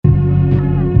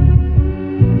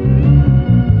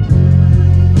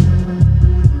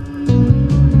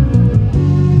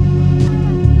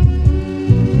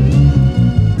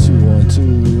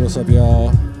up,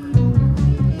 y'all?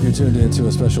 You're tuned into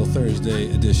a special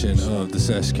Thursday edition of the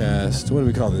Seshcast. What do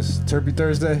we call this? Turpy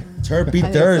Thursday? Turpy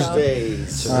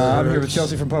Thursdays. I'm here with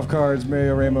Chelsea from Puff Cards,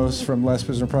 Mario Ramos from Last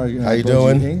Prisoner Project. How you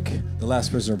doing? Inc., the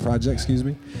Last Prisoner Project, excuse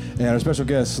me. And our special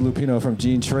guest, Lou Pino from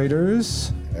Gene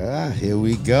Traders. Here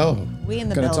we go. We in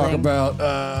the Gonna building. talk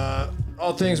about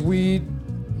all things weed.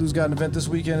 Lou's got an event this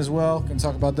weekend as well. Gonna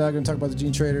talk about that. Gonna talk about the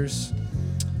Gene Traders.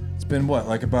 It's been what,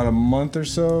 like about a month or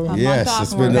so? Yes,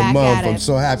 it's been a month. I'm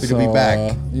so happy to be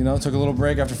back. Took a little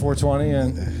break after 420,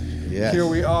 and here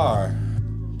we are.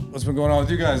 What's been going on with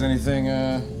you guys? Anything?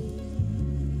 I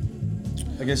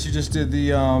guess you just did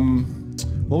the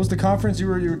what was the conference you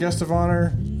were guest of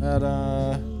honor at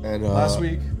last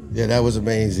week? Yeah, that was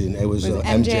amazing. It was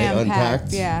MJ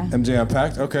Unpacked. Yeah. MJ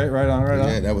Unpacked. Okay, right on.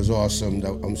 Yeah, that was awesome.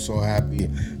 I'm so happy,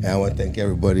 and I want to thank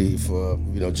everybody for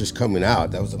just coming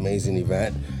out. That was an amazing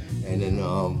event. And then,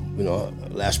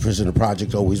 Last Prisoner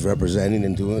Project always representing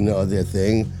and doing their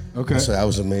thing. Okay. So that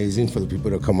was amazing for the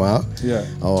people to come out. Yeah.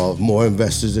 More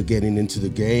investors are getting into the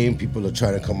game. People are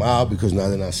trying to come out because now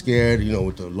they're not scared,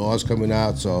 with the laws coming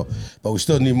out. So, but we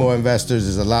still need more investors.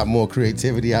 There's a lot more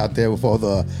creativity out there with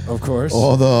a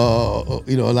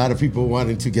lot of people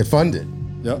wanting to get funded.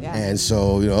 Yep. Yeah. And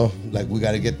so, we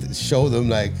got to show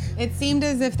them It seemed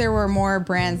as if there were more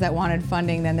brands that wanted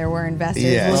funding than there were investors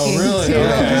Yes. looking really? to. Okay.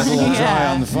 That's a little dry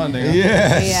on the funding. Huh?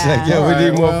 Yes. Yeah. We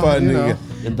need more funding.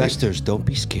 Investors, don't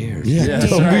be scared. Yeah,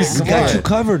 Don't right. be Come We got on. you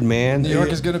covered, man. New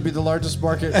York is going to be the largest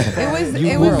market.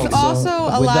 It was also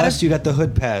a With lot us, of you got the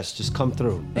hood pass. Just come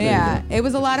through. yeah. It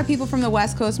was a lot of people from the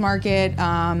West Coast market.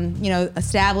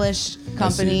 Established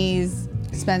companies,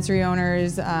 dispensary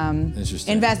owners,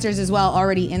 investors as well,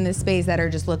 already in this space that are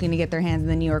just looking to get their hands in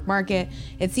the New York market.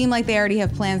 It seemed like they already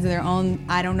have plans of their own.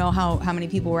 I don't know how many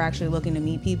people were actually looking to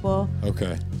meet people.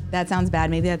 Okay. That sounds bad.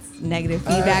 Maybe that's negative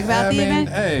feedback about the event.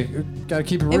 Hey, gotta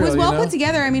keep it real. It was well put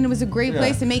together. I mean, it was a great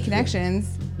place to make connections.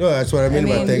 No, that's what I mean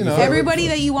about thank you. Everybody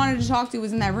that you wanted to talk to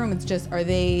was in that room. It's just,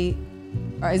 is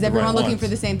everyone looking for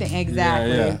the same thing?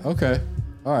 Exactly. Yeah. Okay.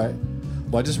 All right.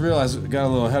 Well, I just realized we got a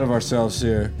little ahead of ourselves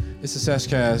here. It's the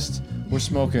Seshcast. We're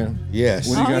smoking. Yes.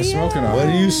 What are you guys smoking on? What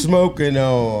are you smoking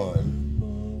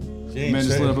on? Man,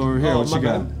 just lit up over here. What you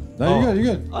got? No,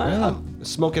 you're good. I'm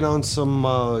smoking on some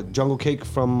jungle cake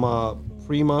from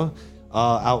Prima,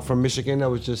 out from Michigan. I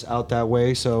was just out that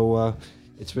way, so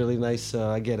it's really nice.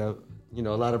 I get a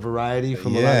lot of variety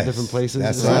from a lot of different places.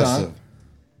 That's awesome.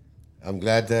 I'm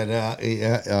glad that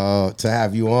to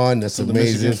have you on. That's the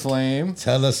amazing. Michigan Flame.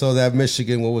 Tell us all that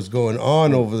Michigan. What was going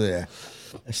on over there?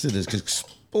 That shit is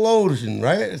explosion,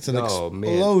 right? It's an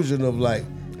explosion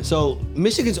of So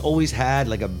Michigan's always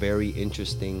had a very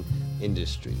interesting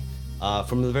industry.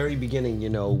 From the very beginning,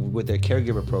 with their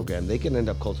caregiver program, they can end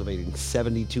up cultivating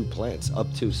 72 plants,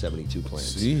 up to 72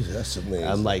 plants. See, that's amazing.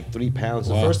 I'm 3 pounds.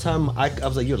 The first time I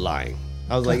was like, you're lying.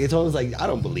 I was like, it's always like, I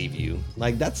don't believe you.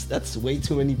 That's way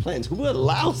too many plants. Who would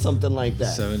allow something like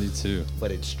that? 72.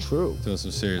 But it's true. Doing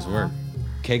some serious work.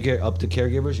 Up to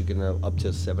caregivers, you can have up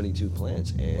to 72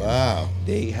 plants. And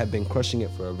they have been crushing it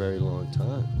for a very long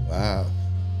time. Wow.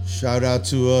 Shout out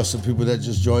to some people that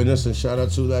just joined us, and shout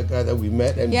out to that guy that we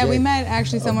met. MJ. Yeah, we met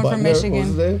actually someone from Michigan. What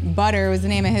was his name? Butter was the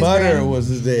name of his Butter brand. was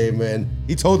his name, man.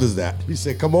 He told us that. He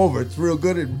said, come over. It's real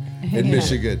good in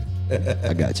Michigan.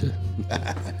 I got you.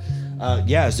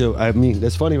 So, I mean,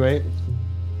 that's funny, right?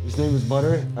 His name was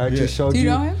Butter. I just showed you. Do you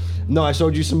know him? No, I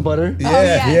showed you some butter.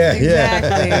 Yeah,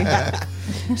 exactly.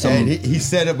 And he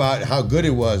said about how good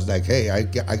it was. Like, hey, I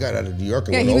got out of New York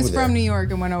and went over there. Yeah, he was from New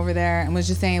York and went over there and was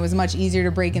just saying it was much easier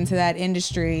to break into that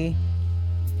industry,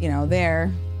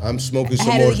 there. I'm smoking some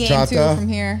Ahead more of the game chata. too from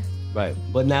here. Right.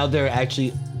 But now they're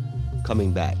actually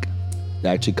coming back.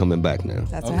 They're actually coming back now.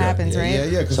 That's what happens, right?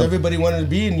 Yeah, because everybody wanted to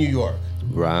be in New York.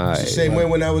 Right. It's the same way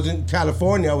when I was in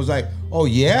California, I was like, oh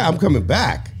yeah, I'm coming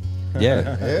back.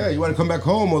 Yeah. Yeah, you want to come back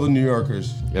home, all the New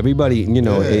Yorkers. Everybody,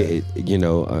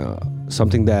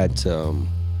 something that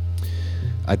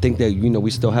I think that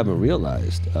we still haven't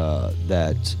realized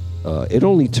that it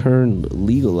only turned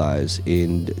legalized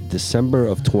in December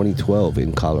of 2012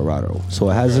 in Colorado. So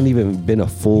it hasn't even been a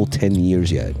full 10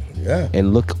 years yet. Yeah.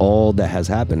 And look all that has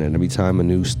happened. And every time a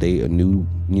new state, a new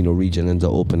region ends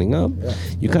up opening up,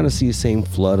 you kind of see the same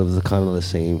flood of the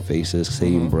same faces,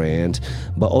 same brands.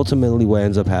 But ultimately what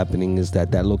ends up happening is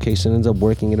that location ends up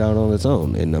working it out on its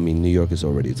own. And I mean, New York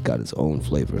it's got its own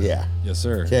flavor. Yeah. Yes,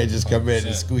 sir. Can't just come in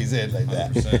and squeeze in like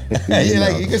that.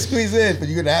 You can squeeze in, but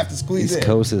you're going to have to squeeze in. East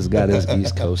Coast has got its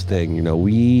East Coast thing.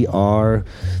 We are,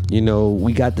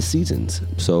 we got the seasons.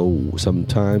 So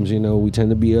sometimes, we tend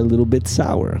to be a little bit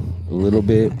sour, a little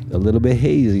bit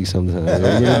hazy sometimes, a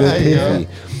little bit piffy.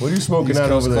 What are you smoking East out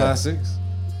Coast over there? classics.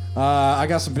 I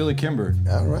got some Billy Kimber.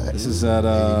 All right. This is at,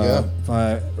 if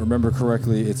I remember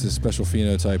correctly, it's a special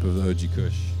phenotype of the OG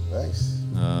Kush. Nice.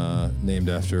 Named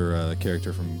after a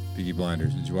character from Peaky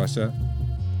Blinders. Did you watch that?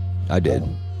 I did.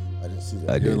 I didn't see that.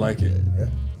 I You did. would like it. Yeah.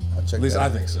 I'll check At least that I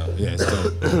out. think so. Yeah, it's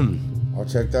dope. I'll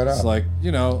check that out. It's like,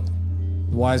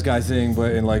 wise guy thing,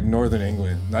 but in like northern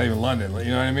England, not even London. Like,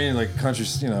 you know what I mean? Like country,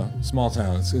 small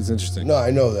town. It's interesting. No,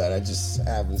 I know that. I just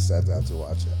haven't sat down to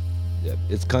watch it. Yeah,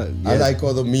 it's kind of, I like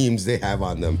all the memes they have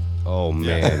on them. Oh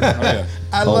man. Oh, yeah.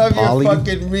 I Oh, love Polly? your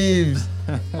fucking memes.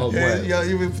 Oh, Yeah, what? yo,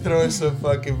 you've been throwing some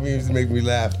fucking memes to make me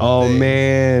laugh. Oh today.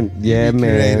 man. Yeah, You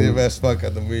creative man. as fuck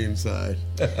on the meme side.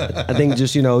 I think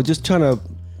just trying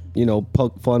to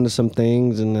poke fun to some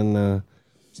things, and then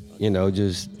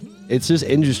it's just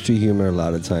industry humor a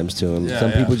lot of times too. And Yeah,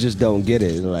 some yeah. people just don't get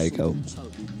it. They're like, oh,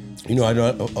 You know, I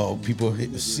know people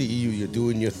see you're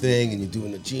doing your thing and you're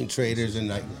doing the gene traders and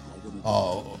like,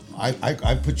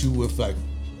 I put you with like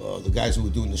the guys who were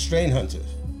doing the strain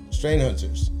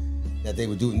hunters, that they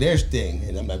were doing their thing,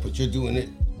 and I'm like, but you're doing it,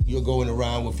 you're going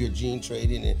around with your gene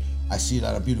trading, and I see a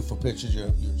lot of beautiful pictures.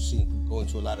 You're seeing going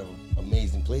to a lot of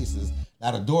amazing places, a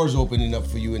lot of doors opening up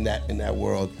for you in that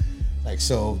world. Like,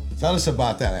 so tell us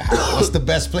about that. Like, what's the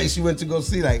best place you went to go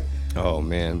see? Like, oh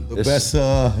man, the best,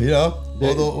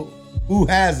 although, who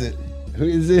has it? Who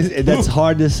is this? That's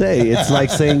hard to say. It's like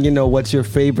saying, what's your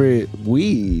favorite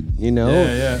weed?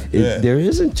 Yeah. There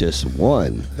isn't just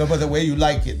one. No, but the way you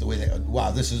like it, the way that,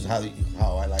 wow, this is how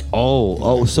I like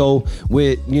it. So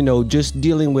with just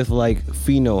dealing with like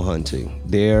pheno hunting,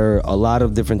 there are a lot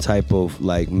of different type of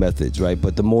like methods, right?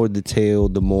 But the more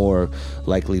detailed, the more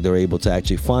likely they're able to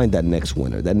actually find that next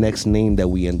winner, that next name that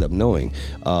we end up knowing.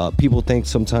 People think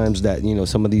sometimes that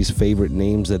some of these favorite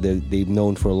names that they've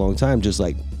known for a long time just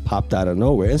like popped out of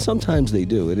nowhere, and sometimes they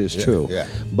do. It is true, yeah.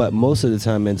 but most of the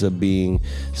time ends up being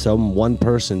some one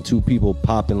person, two people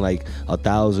popping like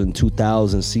 1,000,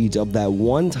 2,000 seeds of that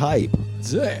one type,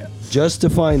 Damn. just to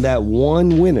find that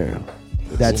one winner.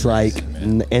 That's like,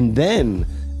 and then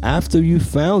after you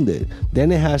found it,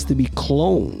 then it has to be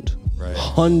cloned Right.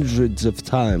 hundreds of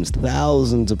times,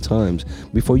 thousands of times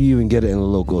before you even get it in the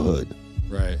local hood.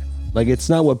 Right. Like, it's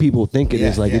not what people think it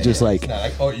is. Like, it's just like, It's not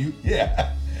like, oh,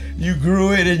 you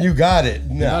grew it and you got it.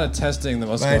 The No. amount of testing that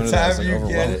must go By into the that is time like you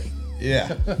get overwhelming. it,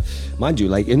 yeah. mind you,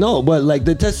 like, but like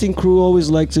the testing crew always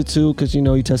likes it too, because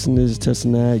you're testing this,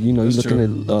 testing that. You're That's looking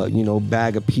at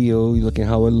bag appeal. You're looking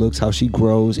how it looks, how she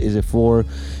grows. Is it for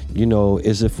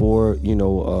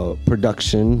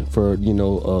production for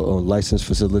licensed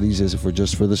facilities? Is it for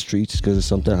just for the streets because it's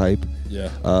something hype? Yeah.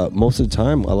 Most of the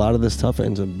time, a lot of this stuff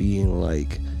ends up being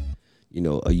like,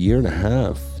 a year and a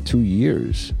half, 2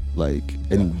 years, like,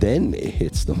 and then it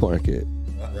hits the market.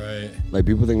 Right. Like,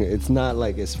 people think it's not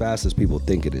like as fast as people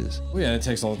think it is. Well, yeah, it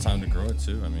takes all the time to grow it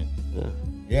too. I mean,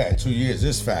 Yeah, in 2 years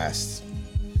is fast.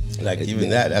 Like, even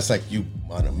that's like you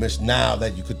on a mission now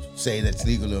that you could say that's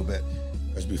legal a little bit.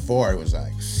 Because before it was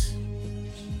like,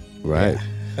 Right.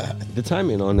 The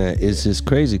timing on that is just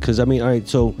crazy. Because, I mean, all right,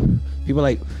 so people are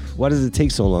like, why does it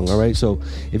take so long? All right, so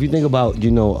if you think about,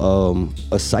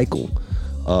 a cycle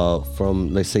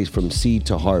from, let's say, from seed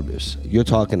to harvest, you're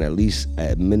talking at least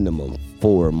at minimum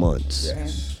 4 months.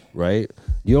 yes. Right?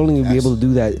 You only be able to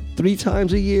do that 3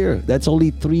 times a year. That's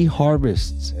only 3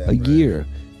 harvests a year.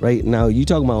 Right? Now, you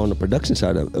talking about on the production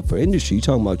side for industry, you're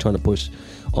talking about trying to push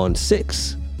on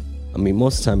 6. I mean,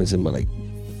 most of the time it's in like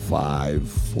 5,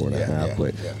 4.5,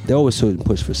 but they're always trying to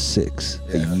push for 6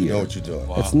 a Yeah, year. you know what you're doing.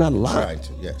 It's not a lot. Trying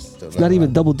to, yes. It's not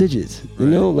even double digits.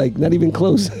 Like not even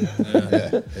close.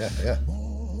 Yeah.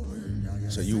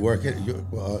 So you work it.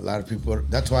 A lot of people.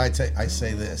 That's why I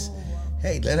say this.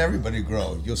 Hey, let everybody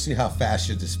grow. You'll see how fast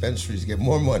your dispensaries get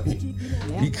more money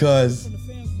because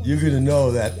you're gonna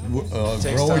know that growing.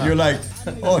 time. You're like,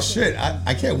 oh shit,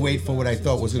 I can't wait for what I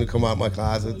thought was gonna come out of my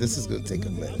closet. This is gonna take a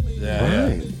minute.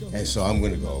 yeah. And so I'm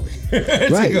gonna go.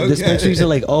 Right. Dispensaries are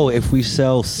like, oh, if we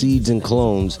sell seeds and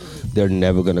clones, they're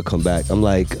never gonna come back. I'm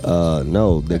like,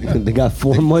 no, they got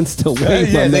 4 months to wait.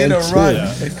 yeah, my they man. don't run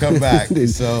and come back. They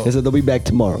So said they'll be back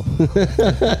tomorrow. Need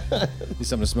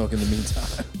something to smoke in the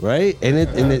meantime. Right? And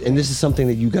this is something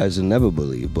that you guys will never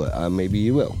believe, but maybe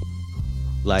you will.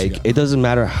 Like, it doesn't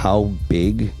matter how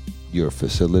big your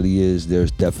facility is,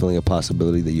 there's definitely a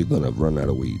possibility that you're gonna run out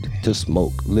of weed to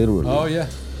smoke, literally. Oh yeah.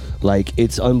 Like,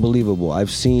 it's unbelievable.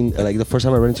 I've seen, like, the first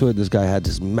time I ran into it, this guy had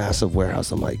this massive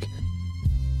warehouse. I'm like,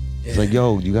 he's like,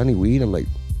 yo, you got any weed? I'm like,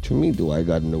 what you mean, do I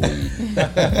got no weed?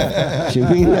 What you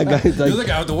mean? That guy's like, You're the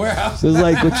guy with the warehouse. it was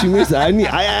like, what you mean?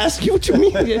 I asked you what you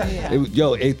mean.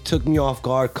 It took me off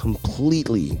guard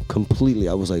completely.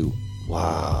 I was like,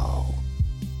 wow.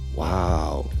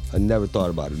 Wow. I never thought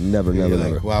about it. Never.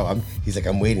 Like, wow. He's like,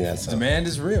 I'm waiting on something. Demand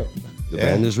is real. The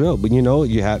demand is real, but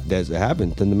you have that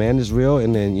happens. The demand is real,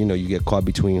 and then you get caught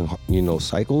between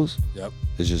cycles. Yep.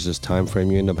 It's just this time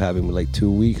frame you end up having like 2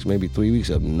 weeks, maybe 3 weeks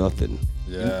of nothing.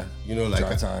 Yeah. Like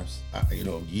dry times.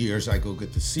 Years I go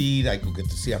get the seed. I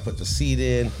put the seed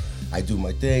in. I do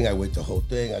my thing. I wait the whole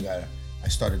thing. I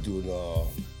started doing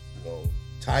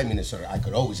timing it so that I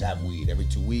could always have weed every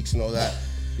 2 weeks and all that.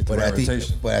 But at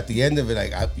the end of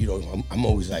it, I'm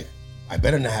always like, I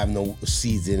better not have no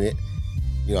seeds in it.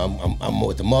 I'm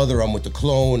with the mother, I'm with the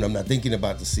clone, I'm not thinking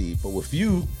about the seed. But with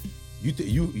you're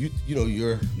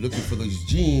looking for those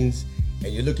genes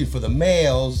and you're looking for the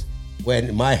males, when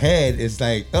in my head it's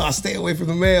like, oh, stay away from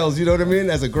the males, you know what I mean?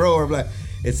 As a grower, I'm like,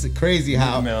 it's crazy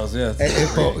how males, yeah.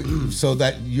 So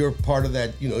that you're part of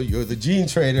that, you're the gene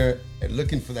trader and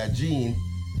looking for that gene,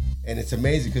 and it's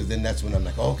amazing because then that's when I'm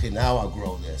like, okay, now I'll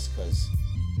grow this, because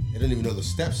they don't even know the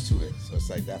steps to it. So it's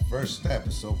like that first step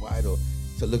is so vital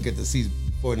to look at the seeds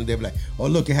before, and they'll be like, oh,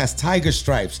 look, it has tiger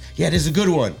stripes. Yeah, this is a good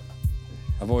one.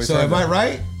 I've always so heard am that. I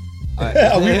right?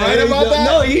 Are we right about that?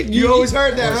 No, you always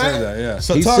heard that, right? That, yeah.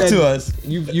 So talk to us.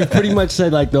 You pretty much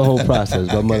said like the whole process,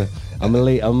 but I'm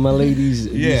gonna lay these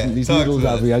noodles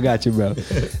out for you. I got you, bro.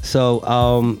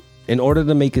 So in order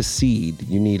to make a seed,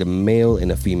 you need a male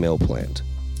and a female plant.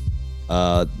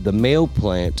 The male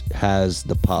plant has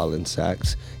the pollen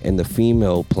sacs, and the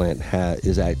female plant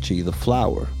is actually the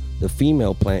flower. The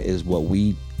female plant is what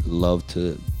we love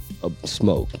to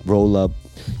smoke, roll up,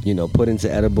 put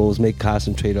into edibles, make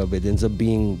concentrate of it. It ends up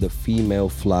being the female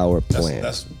flower plant.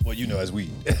 That's what you know as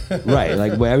weed. Right,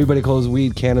 like what everybody calls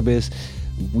weed, cannabis,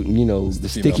 the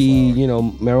sticky,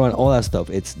 marijuana, all that stuff.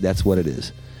 That's what it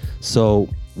is. So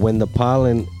when the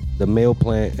male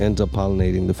plant ends up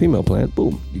pollinating the female plant,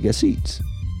 boom, you get seeds.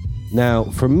 Now,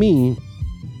 for me,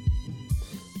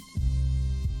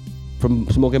 from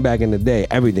smoking back in the day,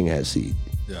 everything had seed.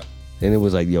 Yeah. And it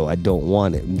was like, yo, I don't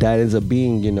want it. That ends up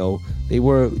being, you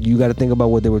got to think about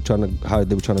how they were trying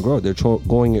to grow it. They're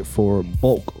going it for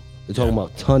bulk. They're talking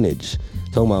about tonnage.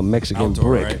 Talking about Mexican outdoor,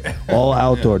 brick, right? all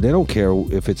outdoor. They don't care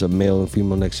if it's a male and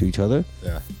female next to each other.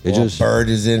 Yeah, it just bird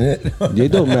is in it.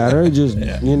 It don't matter. It just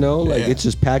it's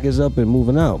just packaged up and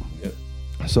moving out. Yeah.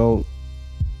 So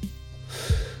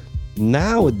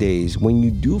nowadays, when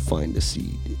you do find a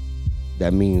seed,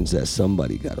 that means that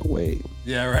somebody got away.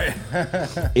 Yeah, right.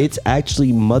 It's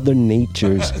actually Mother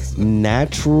Nature's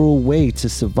natural way to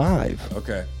survive.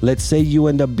 Okay. Let's say you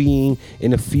end up being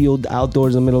in a field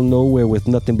outdoors in the middle of nowhere with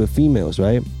nothing but females,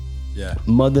 right? Yeah.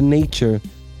 Mother Nature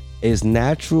is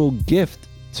natural gift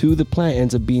to the plant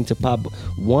ends up being to pop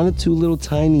 1 or 2 little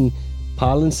tiny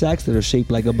pollen sacs that are shaped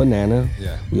like a banana.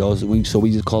 Yeah. We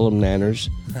just call them nanners.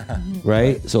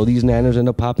 Right? So these nanners end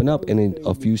up popping up, and then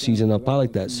a few seeds end up out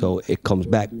like that. So it comes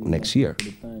back next year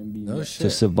to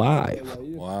survive.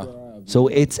 Wow. So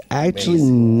it's actually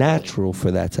natural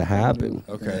for that to happen.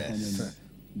 Okay.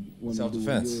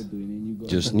 Self-defense.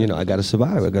 Just, I got to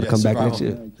survive. I got to come back next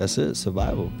year. That's it,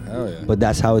 survival. Hell yeah. But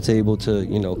that's how it's able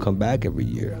to, come back every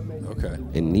year. Okay.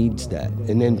 It needs that.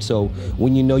 And then so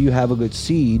when you have a good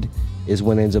seed is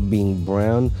when it ends up being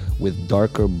brown with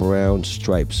darker brown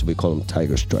stripes. We call them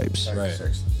tiger stripes. Right.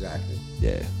 Exactly.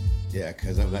 Yeah. Yeah,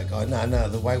 because I'm like, oh, no,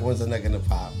 the white ones are not going to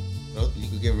pop. You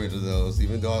can get rid of those,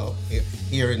 even though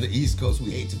here in the East Coast, we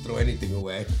hate to throw anything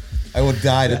away. I would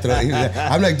die to throw it.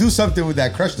 I'm like, do something with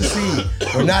that. Crush the seed.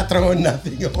 We're not throwing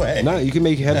nothing away. No, you can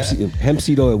make hemp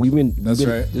seed oil. That's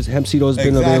right. This hemp seed oil has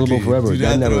been available forever. Do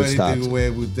not that throw never anything stopped. away.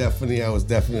 I was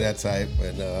definitely that type,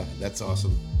 and that's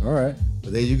awesome. All right.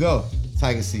 But there you go.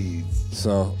 Tiger seeds.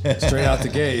 So straight out the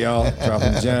gate, y'all,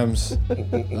 dropping gems.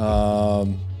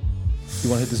 You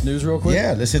want to hit this news real quick?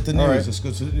 Yeah, let's hit the news. Right. Let's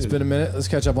go to the news. It's been a minute. Let's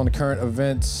catch up on the current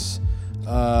events.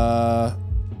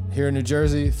 Here in New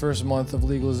Jersey, first month of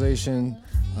legalization,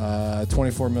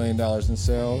 $24 million in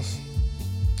sales.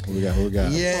 What we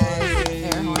got? Yeah. There we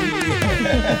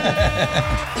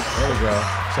go.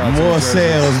 Shout out to New More Jersey.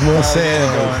 sales.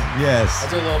 Yes. I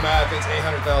did a little math. It's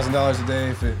 $800,000 a day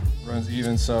if it runs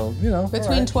even. So,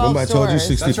 Between 12 Remember I told you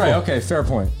stores. 64. That's right. Okay, fair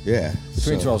point. Yeah.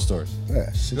 Between 12 stores. Yeah.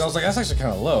 I was like, that's actually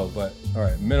kind of low, but all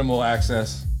right, minimal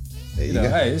access. There you go.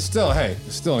 Hey, it's still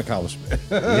an accomplishment.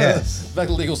 Yes. The fact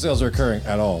that legal sales are occurring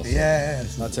at all. So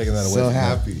Yes. Not taking that away. So from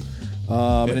happy.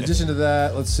 In addition to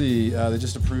that, let's see. They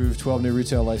just approved 12 new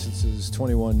retail licenses,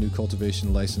 21 new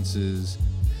cultivation licenses,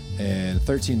 and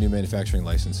 13 new manufacturing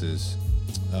licenses.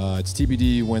 It's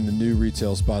TBD when the new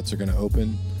retail spots are going to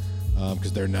open,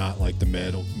 because they're not like the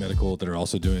medical that are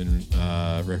also doing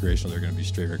recreational. They're going to be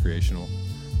straight recreational.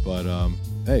 But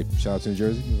hey, shout out to New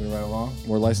Jersey, moving right along.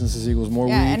 More licenses equals more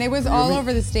weed. Yeah, and it was all meat.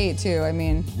 over the state too. I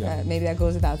mean, Yeah. maybe that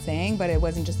goes without saying, but it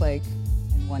wasn't just like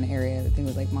in one area. I think it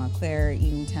was like Montclair,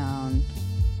 Eatontown.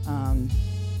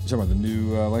 You talking about the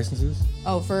new licenses?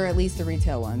 Oh, for at least the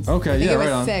retail ones. Okay, I think yeah, it was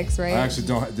right on. 6, right? I actually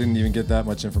didn't even get that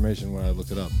much information when I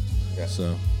looked it up. Yeah.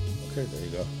 So, Okay, there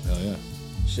you go. hell yeah.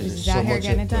 Shit, He's there's just out here much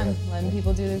getting it go done, ahead. letting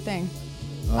people do their thing.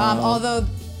 Although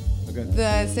Okay.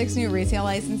 the 6 new retail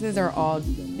licenses are all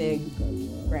big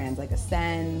brands, like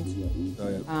Ascend. Oh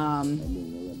yeah.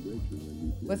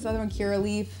 What's the other one?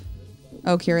 Curaleaf.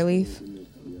 Oh, Curaleaf.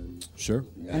 Sure.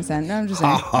 Ascend. No, I'm just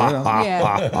saying. Right on.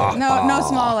 Yeah. No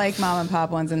small like mom and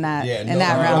pop ones in that Yeah, in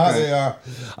that how realm. they are.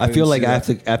 I feel like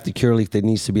see that. after Curaleaf, there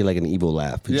needs to be like an evil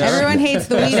laugh. Yeah. Everyone hates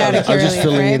the weed out of Curaleaf, I'm just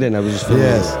filling right? it in. I was just filling it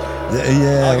in.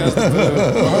 Yeah.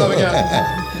 Hold on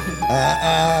again.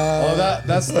 Oh,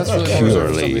 that's really more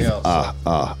for something else. Oh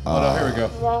no, here we go.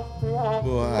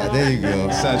 Boy, there you go.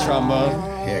 Sad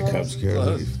trombone. Here comes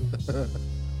Curaleaf.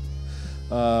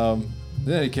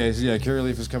 In any case, yeah,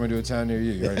 Curaleaf is coming to a town near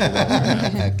you. You already knew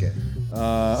that. Okay.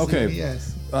 Okay.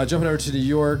 Yes. Jumping over to New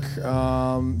York,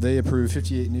 they approved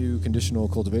 58 new conditional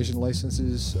cultivation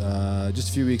licenses just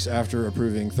a few weeks after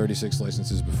approving 36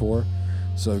 licenses before.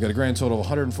 So we've got a grand total of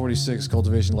 146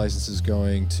 cultivation licenses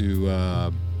going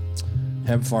to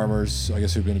hemp farmers, I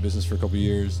guess, who've been in business for a couple of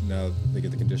years. Now they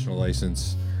get the conditional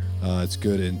license. It's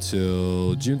good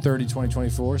until June 30,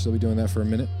 2024, so they'll be doing that for a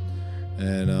minute.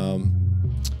 And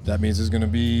that means there's going to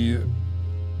be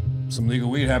some legal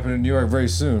weed happening in New York very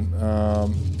soon.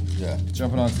 Yeah.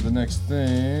 Jumping on to the next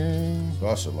thing.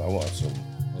 Awesome. I want some.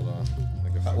 Hold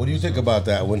on. What do you think about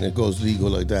that when it goes legal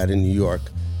like that in New York,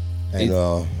 and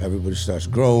everybody starts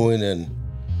growing, and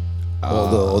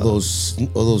all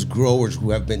those growers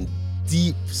who have been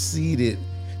deep seated,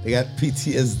 they got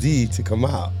PTSD to come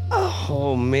out.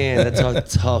 Oh man, that's a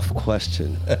tough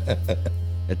question.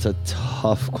 It's a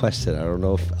tough question. I don't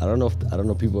know if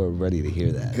people are ready to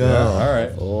hear that. Yeah, all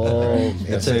right. Oh,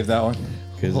 Let's save that one.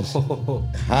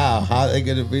 How they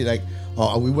gonna be like?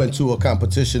 We went to a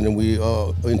competition and we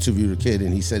interviewed a kid,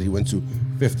 and he said he went to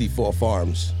 54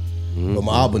 farms from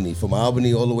Albany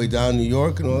all the way down New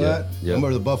York and all that. Yeah.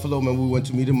 Remember the Buffalo? Remember we went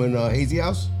to meet him in Hazy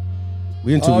House?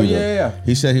 We interviewed him. yeah.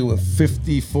 He said he went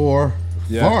 54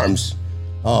 farms,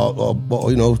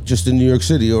 just in New York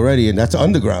City already, and that's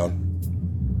underground.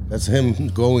 That's him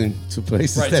going to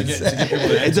places. Right, to get people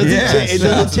to It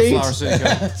doesn't change. Flower City.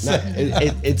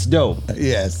 It's dope.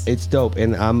 Yes. It's dope,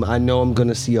 and I know I'm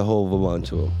gonna see a whole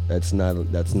bunch of them. That's not a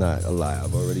lie.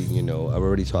 I've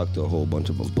already talked to a whole bunch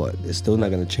of them, but it's still not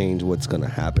gonna change what's gonna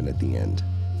happen at the end.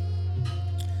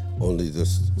 Only the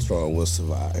strong will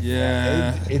survive.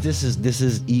 Yeah. This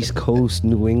is East Coast,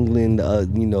 New England,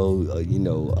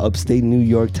 upstate New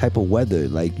York type of weather.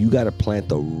 Like you gotta plant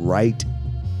the right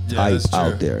type that's true.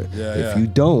 out there. Yeah, if you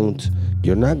don't,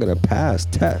 you're not gonna pass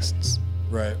tests.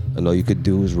 Right. And all you could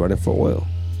do is run it for oil.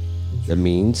 That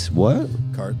means what?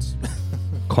 Carts.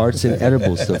 Carts and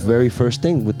edibles. The very first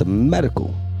thing with the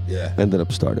medical. Yeah. Ended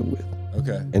up starting with.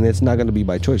 Okay. And it's not going to be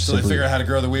by choice. So they figure out how to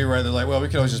grow the weed right. They're like, well, we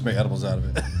can always just make edibles out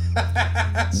of it.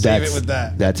 Save it with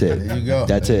that. That's it. There you go.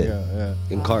 That's it. Yeah.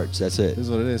 In carts. That's it. This is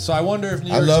what it is. So I wonder if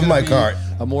New I York's love gonna my be cart.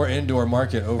 a more indoor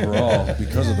market overall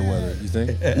because of the weather. You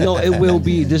think? No, it will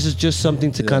be. This is just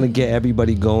something to kind of get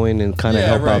everybody going and kind of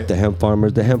help out the hemp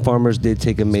farmers. The hemp farmers did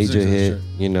take a major hit,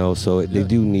 so they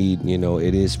do need,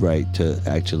 it is right to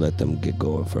actually let them get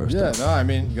going first. Yeah, no, I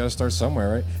mean, you got to start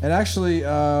somewhere, right? And actually,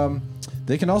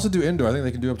 they can also do indoor. I think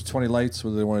they can do up to 20 lights,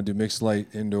 whether they want to do mixed light,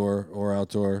 indoor or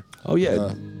outdoor. Oh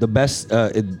yeah, the best.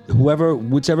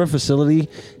 Whichever facility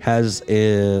has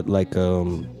a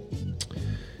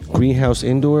greenhouse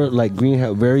indoor,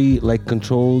 very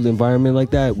controlled environment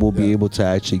like that, will be able to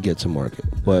actually get to market.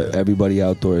 But everybody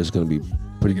outdoor is going to be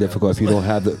pretty difficult if you don't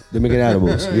have the making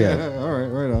animals. Yeah. All right,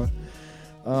 right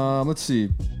on. Let's see.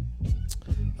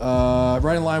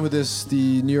 Right in line with this,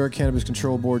 the New York Cannabis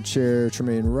Control Board Chair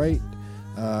Tremaine Wright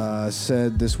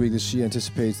said this week that she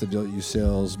anticipates that adult use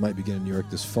sales might begin in New York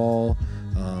this fall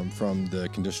from the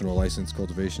conditional license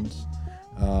cultivations.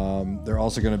 They're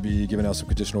also going to be giving out some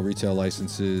conditional retail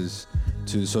licenses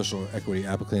to social equity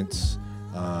applicants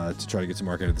to try to get to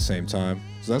market at the same time.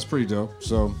 So that's pretty dope.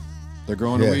 So they're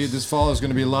growing weed this fall. There's going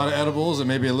to be a lot of edibles and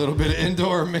maybe a little bit of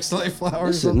indoor mixed light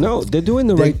flowers. No, they're doing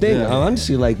the right thing.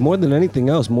 Honestly, more than anything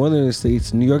else, more than the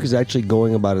States, New York is actually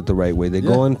going about it the right way.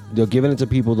 They're giving it to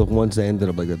people, the ones that ended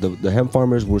up like that. The hemp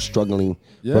farmers were struggling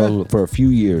for a few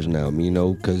years now,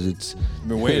 because it's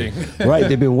been waiting. Right,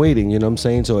 they've been waiting, you know what I'm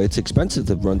saying? So it's expensive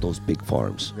to run those big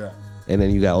farms. Yeah. And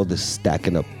then you got all this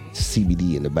stacking up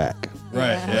CBD in the back.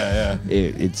 Right. Yeah.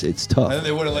 It's tough. And then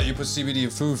they wouldn't let you put CBD in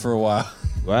food for a while.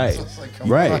 Right. So it's like, come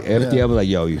Right. on. FDA was like,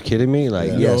 yo, you kidding me?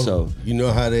 Like, yeah, so. You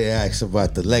know how they ask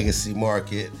about the legacy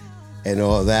market and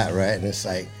all that, right? And it's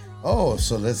like, oh,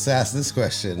 so let's ask this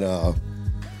question.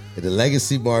 The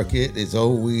legacy market is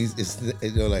always,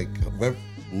 like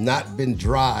not been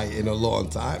dry in a long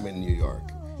time in New York.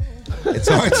 It's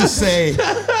hard to say,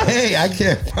 hey, I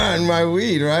can't find my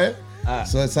weed, right?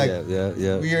 So it's like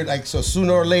weird. Like, so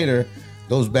sooner or later,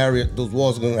 those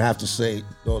walls are gonna have to say,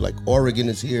 like Oregon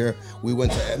is here. We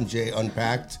went to MJ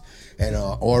Unpacked, and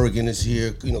Oregon is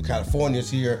here. California's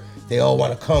here. They all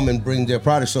want to come and bring their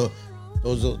products. So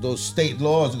those state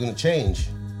laws are gonna change.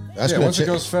 That's once it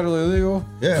goes federally legal.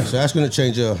 Yeah, so that's gonna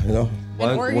change. And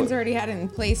Oregon's already had it in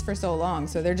place for so long,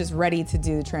 so they're just ready to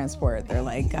do the transport. They're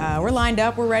like, we're lined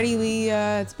up, we're ready.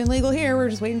 It's been legal here. We're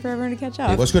just waiting for everyone to catch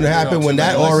up. What's gonna happen when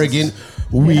that Oregon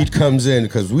weed comes in?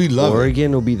 Because we love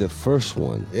Oregon will be the first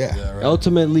one. Yeah. Right.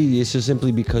 Ultimately, it's just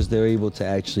simply because they're able to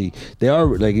actually. They are,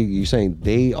 like you're saying,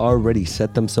 they already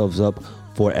set themselves up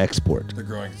for export. They're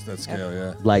growing at that scale,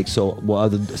 yeah. Like, so what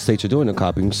other states are doing, they're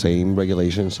copying same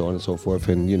regulations, so on and so forth,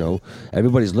 and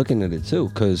everybody's looking at it too.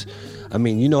 Because, I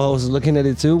mean, who else is looking at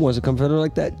it too? Once it comes federal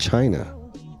like that, China.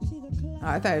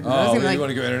 I thought you want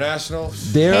to go international?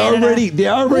 They're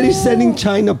already sending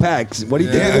China packs. What do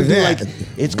you think they're gonna do? Like,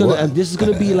 it's gonna. This is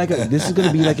gonna be like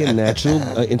a natural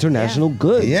international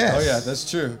good. Yes. Oh yeah, that's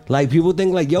true. Like, people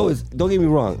think like, yo, don't get me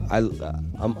wrong.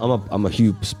 I'm a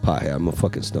huge pie. I'm a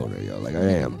fucking stoner, yo. Like, I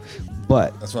am.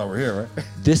 But that's why we're here, right?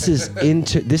 This is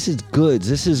goods.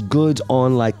 This is goods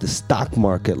on like the stock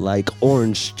market, like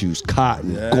orange juice,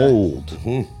 cotton, gold.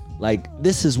 Mm-hmm. Like,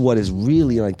 this is what is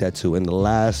really like that too. In the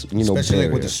last, especially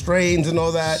like with the strains and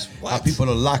all that, how people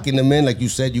are locking them in. Like you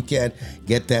said, you can't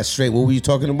get that strain. What were you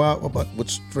talking about? About what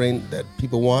strain that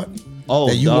people want? Oh,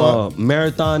 that you want?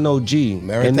 Marathon OG.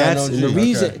 Marathon OG. And the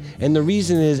reason, and the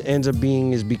reason ends up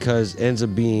being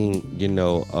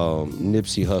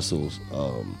Nipsey Hussle's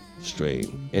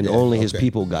strain, and only his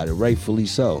people got it, rightfully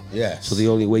so. Yes. So the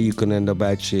only way you can end up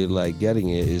actually like getting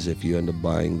it is if you end up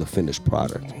buying the finished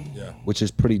product. Yeah. Which is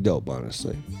pretty dope,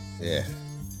 honestly. Yeah.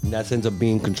 And that ends up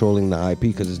being controlling the IP,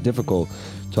 because it's difficult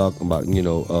talking about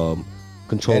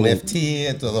controlling NFT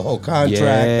into the whole contract,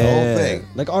 the whole thing,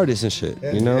 like artists and shit.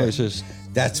 It's just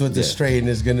that's what the strain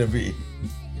is gonna be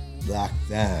locked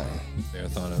down.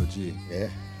 Marathon OG. Yeah.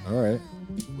 All right.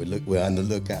 We're on the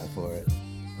lookout for it.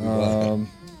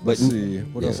 Let's see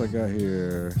what else I got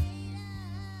here.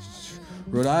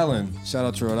 Rhode Island. Shout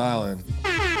out to Rhode Island.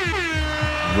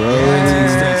 19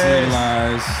 states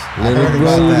legalized. I heard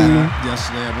about that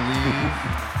yesterday, I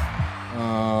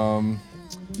believe.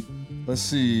 Let's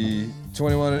see.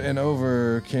 21 and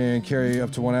over can carry up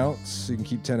to 1 ounce. You can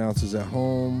keep 10 ounces at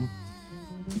home.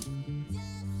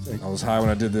 I was high when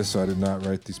I did this, so I did not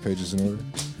write these pages in order.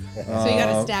 So you got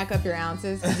to stack up your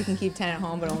ounces, because you can keep 10 at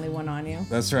home, but only 1 on you.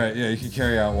 That's right. Yeah, you can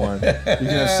carry out 1. You can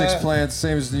have 6 plants,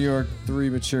 same as New York. 3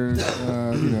 mature,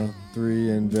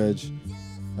 3 and veg.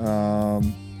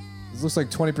 It looks like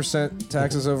 20%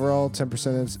 taxes overall,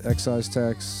 10% excise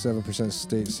tax, 7%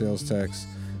 state sales tax,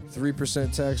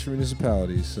 3% tax for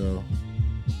municipalities. So,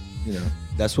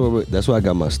 that's where I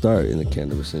got my start in the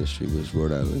cannabis industry, was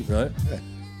Rhode Island. Right.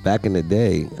 Back in the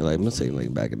day, like I'm gonna say,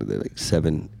 like back in the day, like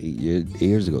 7-8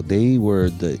 years ago, they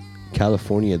were the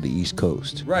California of the East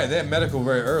Coast. Right, they had medical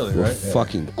very early, Were right?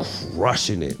 fucking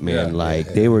crushing it, man. Yeah.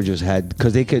 Like they were just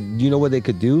because they could, what they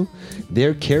could do?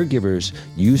 Their caregivers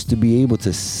used to be able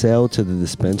to sell to the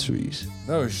dispensaries.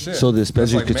 No shit. So the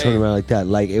dispensaries like could turn Maine. around like that.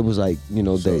 Like it was like,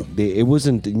 it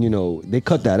wasn't, they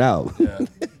cut that out. Yeah.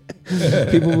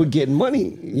 People were getting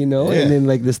money, and then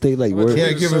like the state, like, the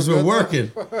caregivers were working.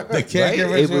 The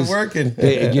caregivers were working.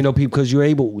 Because you're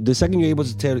able, the second you're able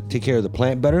to take care of the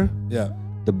plant better,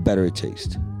 the better it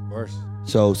tastes. Of course.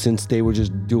 So since they were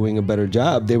just doing a better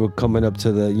job, they were coming up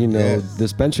to the,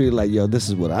 dispensary like, yo, this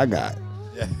is what I got.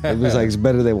 It was like, it's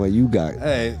better than what you got.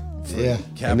 Hey. Yeah.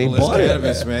 And they bought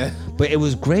cannabis, man. But it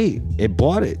was great. It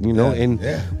bought it, and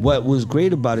what was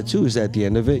great about it too is at the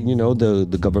end of it,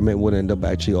 the government would end up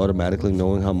actually automatically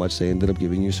knowing how much they ended up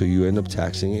giving you, so you end up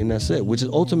taxing it, and that's it, which is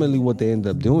ultimately what they end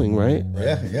up doing, right?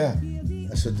 Yeah.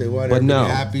 That's what they wanted. But no.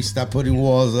 Happy, stop putting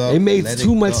walls up. It made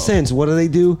too much sense. What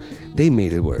do? They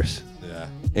made it worse. Yeah.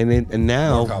 And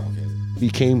now more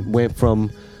complicated. Went from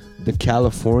the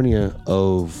California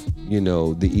of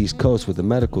the East Coast with the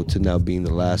medical to now being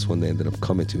the last one they ended up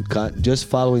coming to, just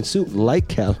following suit like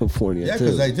California. Yeah,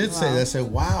 because I did say that. I said,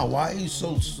 wow, why are you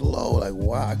so slow? Like,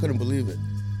 wow, I couldn't believe it.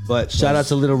 But shout out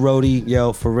to Little Rhodey,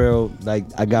 yo, for real. Like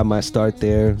I got my start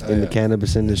there in the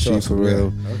cannabis industry, awesome, for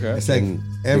real. Okay. It's like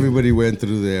everybody went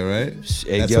through there, right?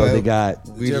 And yo, they got.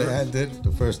 We landed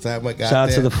the first time I got Shout out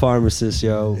there. to the pharmacist,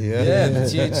 yo. Yeah, the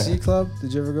THC Club.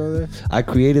 Did you ever go there? I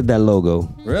created that logo.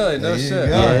 Really? No shit. Go.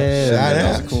 Yeah, Shout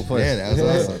that was a cool place. Yeah, that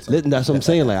was awesome. Listen, that's what I'm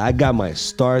saying. Like I got my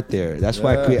start there. That's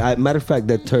why I created. Matter of fact,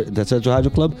 that Central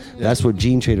Hydro Club. That's where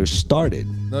Gene Trader started.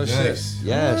 No Nice. shit.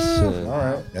 Yes. All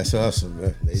right. That's awesome,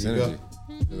 man. There you Synergy.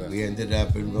 go. We ended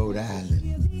up in Rhode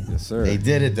Island. Yes, sir. They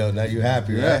did it though. Now you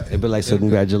happy, right? It'd be like, so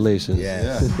congratulations.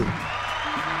 Yes. Yeah.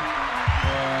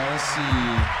 Let's see.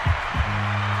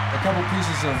 A couple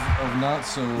pieces of not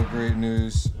so great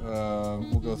news.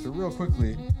 We'll go through real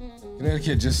quickly.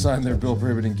 Connecticut just signed their bill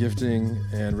prohibiting gifting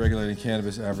and regulating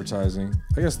cannabis advertising.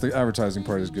 I guess the advertising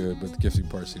part is good, but the gifting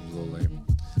part seems a little lame.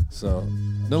 So,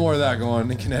 no more of that going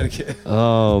on in Connecticut.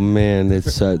 Oh man,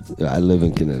 it's I live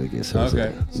in Connecticut. So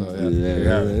Okay, so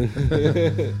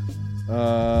yeah.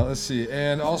 Let's see,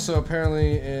 and also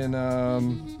apparently in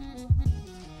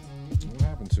what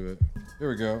happened to it? Here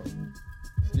we go.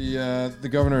 The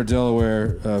governor of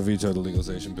Delaware vetoed the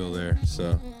legalization bill there,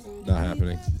 so not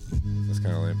happening. That's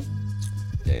kind of lame.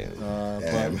 Damn.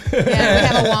 Damn. Yeah, we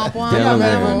have a womp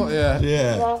womp.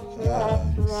 Yeah.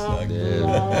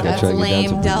 That's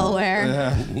lame, Delaware.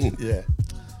 Yeah.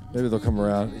 Maybe they'll come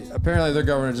around. Apparently, their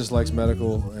governor just likes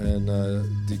medical and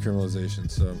decriminalization.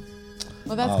 So,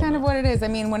 Well, that's kind of what it is. I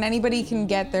mean, when anybody can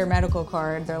get their medical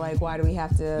card, they're like, why do we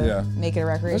have to make it a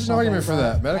recreational? there's an argument thing? for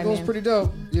that. But, Medical is pretty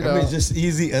dope. You know, I mean, just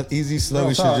easy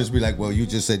slogan should just be like, well, you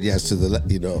just said yes to the,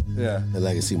 the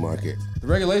legacy market. The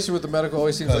regulation with the medical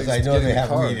always seems like Because I it's know getting they a have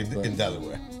card, weed but- in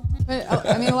Delaware. But,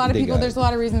 I mean, a lot of people, there's a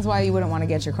lot of reasons why you wouldn't want to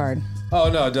get your card. Oh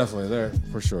no, definitely there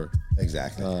for sure.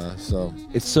 Exactly. So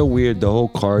It's so weird, the whole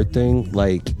card thing.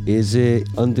 Like, is it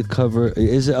undercover?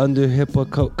 Is it under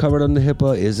HIPAA? Covered under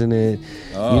HIPAA? Isn't it?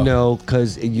 Oh. You know,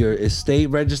 because you're state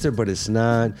registered, but it's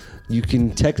not. You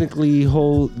can't technically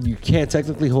hold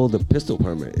a pistol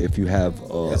permit if you have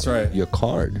That's right. your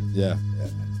card. yeah.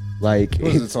 Like,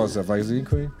 What is it called? Stuff Vaccine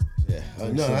Queen? Yeah.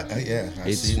 I've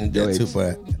It's- seen that too,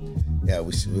 but yeah,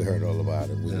 we heard all about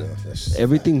it. We know. That's just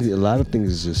everything, a lot of things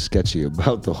is just sketchy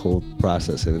about the whole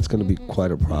process, and it's going to be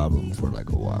quite a problem for like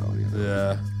a while. You know?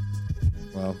 Yeah.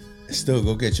 Well. Still,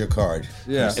 go get your card.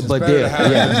 Yeah. It's But better yeah, to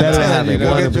have it. better have it. You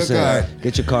go get your 100%. card.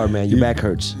 Get your card, man. Your back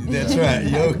hurts. That's right.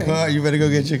 Your card. You better go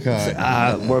get your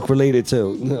card. Work related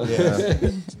too.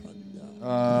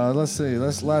 Let's see.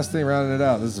 Last thing, rounding it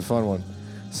out. This is a fun one.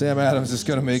 Sam Adams is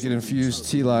going to make an infused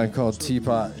tea line called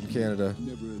Teapot in Canada.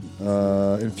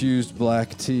 Infused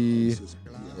black tea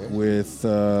with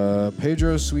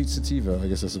Pedro Sweet Sativa. I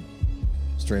guess that's a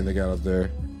strain they got up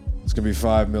there. It's going to be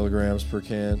 5 milligrams per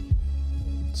can.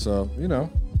 So, you know.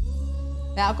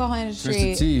 The alcohol industry,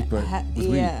 Twisted tea, but with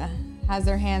weed. has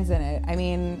their hands in it. I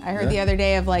mean, I heard the other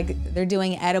day of like they're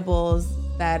doing edibles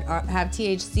that have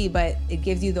THC, but it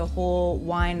gives you the whole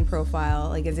wine profile,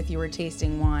 like as if you were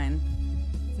tasting wine.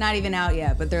 It's not even out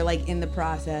yet, but they're like in the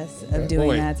process of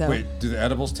doing that. So Wait, do the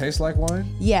edibles taste like wine?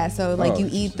 yeah, so like Oh, you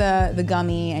eat the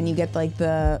gummy and you get like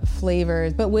the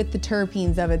flavors, but with the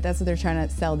terpenes of it. That's what they're trying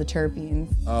to sell, the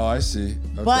terpenes. Oh, I see.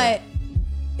 Okay. But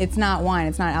it's not wine,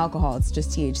 it's not alcohol, it's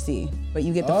just THC. But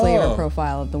you get the flavor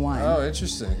profile of the wine. Oh,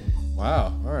 interesting.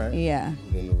 Wow. All right. Yeah.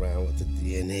 Running around with the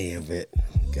DNA of it.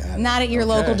 Got it. Not at your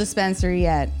local dispensary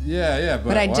yet. Yeah.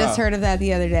 But I just heard of that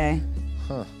the other day.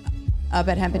 Huh. Up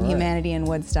at Hemp and All right. Humanity in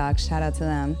Woodstock. Shout out to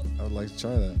them. I would like to try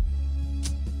that.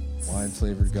 Wine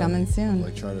flavored gummy. coming soon. I'm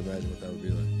like trying to imagine what that would be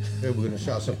like. Hey, we're gonna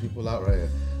shout some people out right here.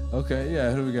 Okay,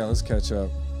 yeah, who do we got? Let's catch up.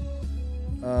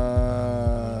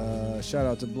 Shout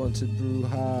out to Blunted Brew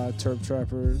High, Turp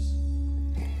Trappers,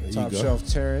 Top Shelf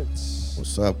Terrence,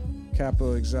 What's up?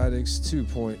 Capo Exotics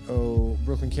 2.0,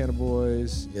 Brooklyn Canna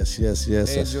Boys, Yes.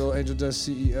 Angel Dust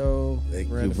CEO, Thank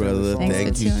you, Miranda brother. Family Thanks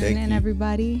Farms, for you, tuning in, you.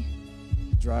 everybody.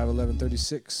 Drive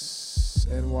 1136,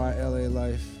 NYLA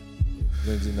Life,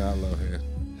 Lindsay Not Lohan.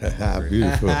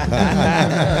 Beautiful.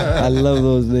 I love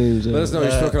those names. Let us know what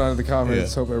you're smoking on in the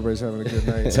comments. Hope everybody's having a good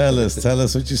night. Tell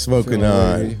us what you're smoking Feeling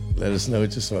on. wavy. Let us know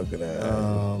what you're smoking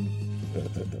on.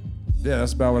 Yeah,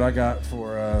 that's about what I got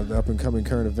for the up and coming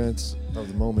current events of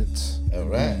the moment. All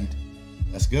right,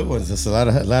 that's good ones. That's a lot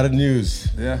of news.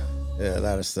 Yeah, Yeah, a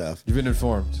lot of stuff. you've been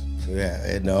informed. Yeah,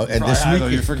 and this Though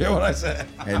you week, forget what I said.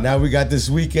 and now we got this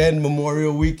weekend,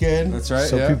 Memorial Weekend. That's right,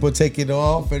 So yeah. people taking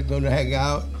off and going to hang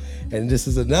out. And this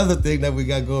is another thing that we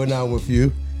got going on with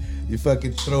you. You're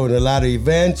fucking throwing a lot of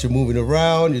events. You're moving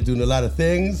around. You're doing a lot of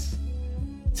things.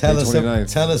 Tell May us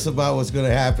 29th. tell us about what's going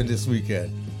to happen this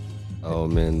weekend. Oh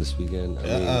man, this weekend.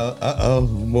 I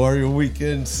mean, Memorial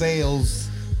Weekend sales.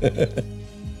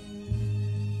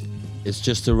 It's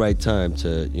just the right time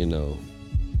to,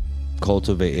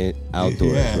 cultivate it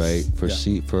outdoors, right?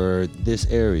 For this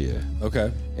area.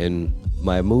 Okay. And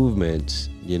my movement,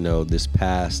 this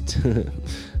past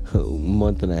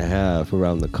month and a half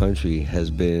around the country has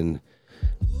been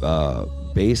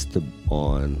based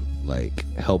on like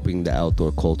helping the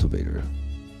outdoor cultivator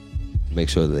make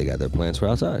sure that they got their plants for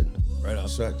outside. Right on.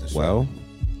 Well,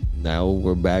 now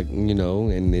we're back,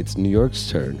 and it's New York's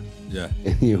turn. Yeah.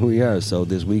 And here we are. So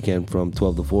this weekend from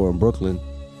 12 to 4 in Brooklyn,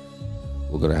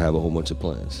 we're going to have a whole bunch of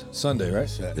plans. Sunday, right?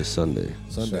 This Sunday.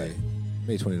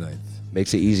 May 29th.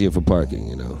 Makes it easier for parking,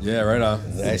 Yeah, right on.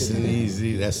 Nice and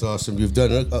easy. That's awesome. You've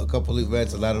done a couple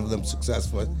events, a lot of them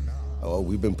successful.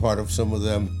 We've been part of some of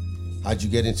them. How'd you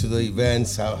get into the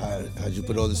events? How'd you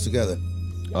put all this together?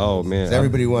 Oh, man.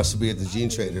 Everybody wants to be at the Gene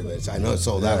Trader events. I know it's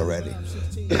sold out already.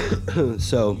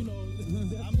 So,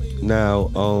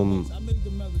 now,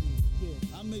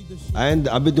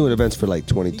 I've been doing events for like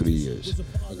 23 years.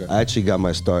 Okay. I actually got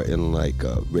my start in like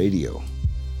radio.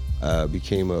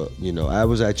 Became I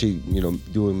was actually,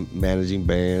 managing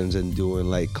bands and doing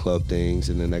like club things.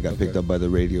 And then I got picked up by the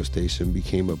radio station,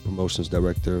 became a promotions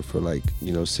director for like,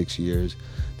 6 years.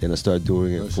 Then I started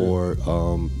doing it for,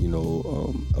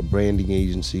 a branding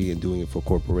agency and doing it for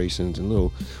corporations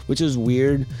which is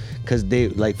weird because they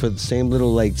like for the same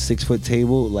little like 6-foot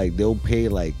table, like they'll pay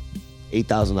like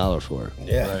 $8,000 for it.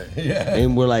 Yeah. Right. Yeah.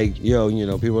 And we're like,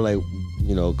 people are like,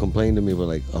 complain to me for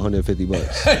like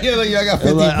 $150. You're like, I got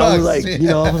 50 bucks. I was like,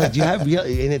 do you have real?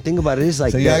 And the thing about it is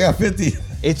like, so I got 50.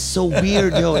 It's so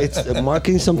weird, It's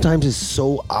marketing sometimes is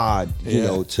so odd,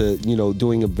 to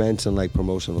doing events and like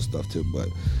promotional stuff too. But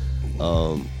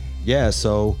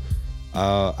so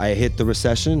I hit the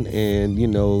recession, and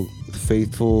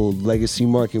faithful legacy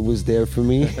market was there for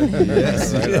me.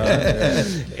 Yes.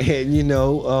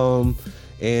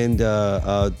 And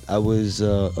I was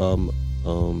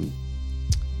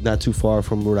not too far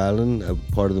from Rhode Island, a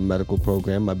part of the medical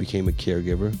program. I became a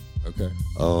caregiver. Okay.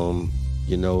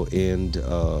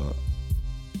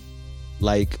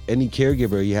 Like any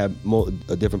caregiver, you have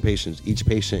different patients. Each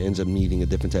patient ends up needing a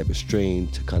different type of strain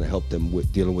to kind of help them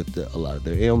with dealing with a lot of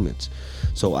their ailments.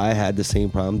 So I had the same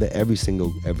problem that every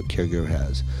caregiver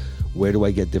has. Where do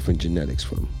I get different genetics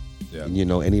from? Yeah.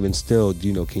 And even still,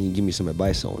 can you give me some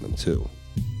advice on them too?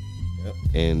 Yep.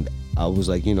 And I was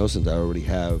like, since I already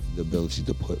have the ability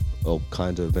to put all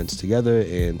kinds of events together,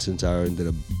 and since I ended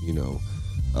up,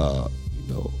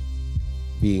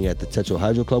 being at the Tetra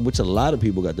Hydro Club, which a lot of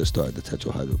people got their start at the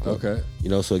Tetra Hydro Club. Okay.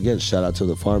 So again, shout out to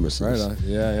the pharmacist. Right on.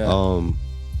 Yeah.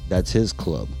 That's his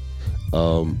club.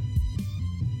 I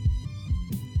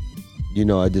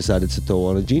decided to throw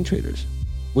on a Gene Traders,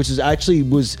 which is actually it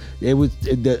was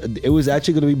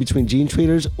actually going to be between Gene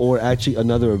Traders or actually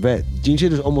another event. Gene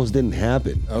Traders almost didn't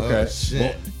happen. Okay. Oh,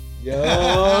 shit. You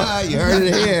heard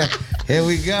it here. Here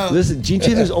we go. Listen, Gene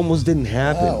Traders almost didn't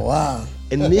happen. Oh, wow.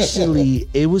 Initially,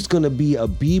 it was going to be a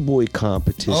b-boy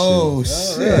competition. Oh,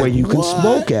 shit. Where you can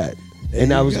smoke at.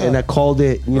 And I called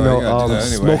it,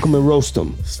 smoke 'em and roast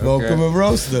 'em. Smoke 'em and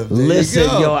roast 'em. Listen,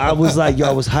 I was like,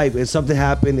 I was hyped. And something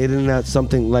happened. It didn't have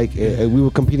something like, we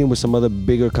were competing with some other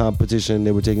bigger competition.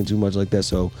 They were taking too much like that.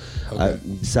 So I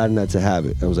decided not to have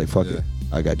it. I was like, fuck it.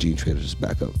 I got Gene Traders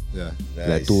back up. Yeah.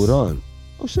 And I threw it on.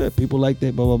 Oh shit, people liked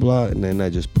it, blah, blah, blah. And then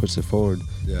I just pushed it forward.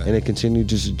 Yeah. And it continued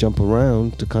just to jump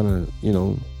around to kind of,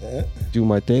 do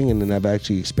my thing. And then I've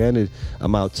actually expanded.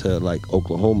 I'm out to like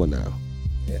Oklahoma now.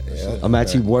 Yeah. I'm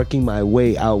actually working my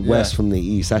way out west from the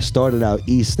east. I started out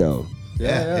east though.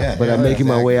 But I'm making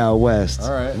my way out west.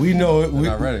 All right. We know it.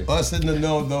 Ready. Us in the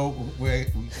know though,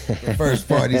 the first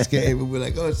parties came and we're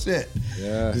like, oh shit.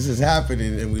 Yeah. This is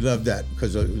happening, and we love that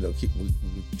because we're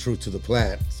true to the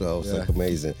plant. So it's like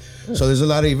amazing. So there's a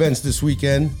lot of events this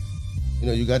weekend.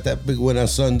 You got that big one on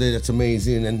Sunday. That's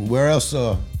amazing. And where else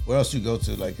you go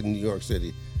to, like in New York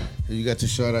City? You got to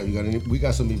shout out. We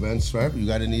got some events, right? You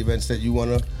got any events that you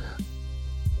wanna?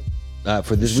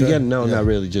 For this weekend, no, not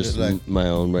really. Just like my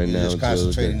own right now. Just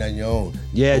concentrating on your own.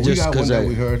 Yeah, just because that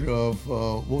we heard of.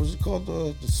 What was it called?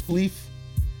 The Spleef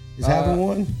is having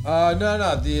one. No. I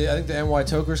think the NY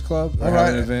Tokers Club. All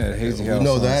right. An event at Hazy House. We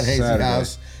know that Hazy Saturday.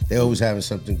 House. They always having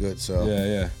something good. So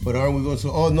yeah. But aren't we going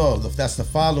to? Oh no, that's the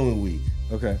following week.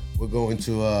 Okay. We're going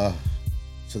to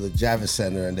the Javits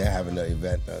Center, and they're having an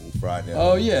event on Friday.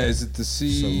 Oh yeah, is it the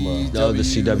CW? The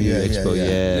CW Expo. Yeah.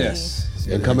 Yes.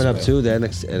 And coming up too, the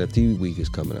next NFT week is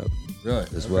coming up. Really?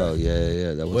 As well.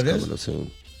 Yeah. That was coming up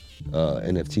soon.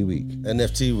 NFT week.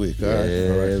 NFT week. All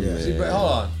right. See, but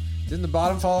hold on. Didn't the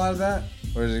bottom fall out of that,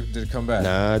 or did it come back?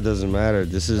 Nah, it doesn't matter.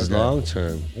 This is Okay. long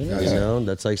term. Yeah. You know,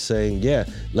 that's like saying,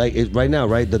 like right now,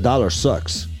 right? The dollar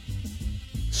sucks.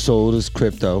 So does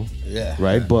crypto. Yeah.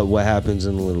 Right? But what happens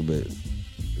in a little bit?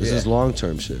 This Yeah. is long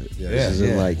term shit. Yeah. This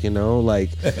isn't like,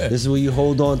 this is where you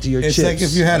hold on to your It's chips. like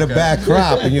if you had a bad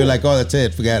crop and you're like, oh, that's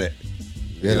it, forget it.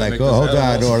 You're Yeah, like, make oh, those hold on,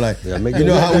 edibles. or like, Yeah, make you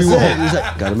know how we that's it. want. He's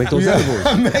like, gotta make those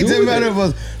edibles. Make Do them it.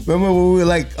 edibles. Remember when we were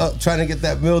like trying to get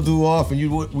that mildew off, and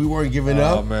we weren't giving Oh,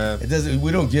 up. man. It doesn't.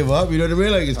 We don't give up. You know what I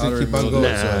mean? Like it's gonna Powdery keep on mildew.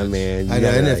 going. Nah, man, you I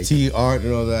know gotta, NFT art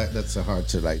and all that. That's hard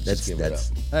to like. That's just give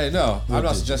that's. it up. Hey, no, I'm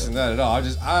not suggesting that at all.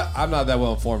 I'm not that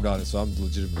well informed on it, so I'm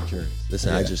legitimately curious.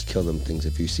 Listen, I Yeah. just kill them things.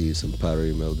 If you see some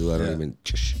powdery mildew, I don't Yeah. even.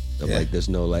 I'm Yeah. like, there's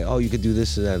no like, oh, you could do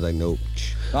this and that. Like, nope.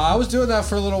 No, I was doing that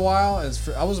for a little while.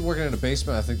 I was working in a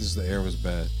basement. I think the air was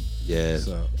bad. Yeah,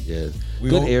 So, yeah. we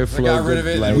Good all- airflow. I got rid good of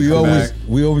it, light. and We come always back.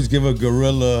 we always give a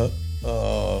gorilla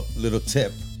little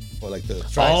tip for like the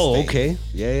tri-state. Oh, okay.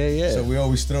 Yeah. So we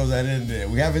always throw that in there.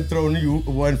 We haven't thrown you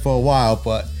one for a while,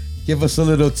 but give us a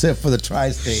little tip for the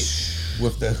tri-state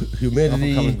with the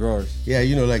humidity. Up-and-coming growers. Yeah,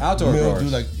 like Outdoor mildew,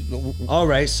 growers. like All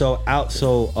right, so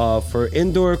for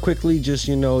indoor, quickly, just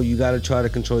you got to try to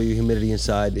control your humidity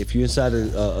inside. If you're inside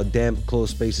a damp,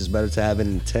 closed space, it's better to have an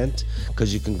intent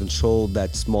because you can control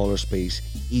that smaller space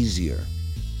easier.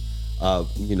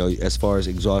 As far as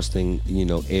exhausting,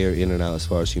 air in and out as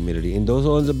far as humidity, and those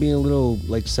ends up being a little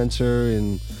like sensor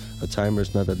and a timer.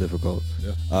 It's not that difficult.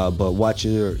 Yeah. But watch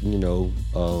your,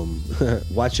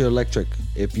 watch your electric.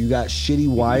 If you got shitty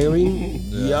wiring,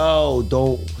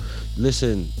 don't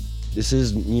listen. This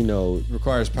is,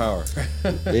 Requires power.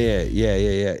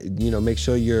 yeah. Make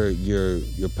sure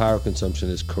your power consumption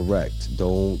is correct.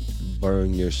 Don't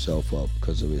burn yourself up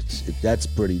because of it.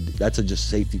 That's a just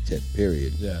safety tip.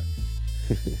 Period. Yeah.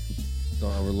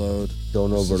 Don't overload.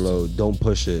 Don't overload. Don't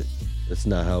push it. That's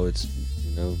not how it's.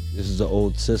 This is an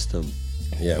old system.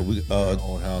 yeah. We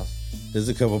Old house. there's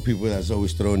a couple of people that's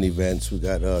always throwing events. We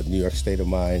got New York State of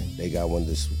Mind. They got one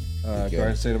this weekend.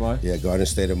 Garden State of Mind. Yeah, Garden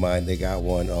State of Mind. They got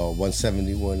one.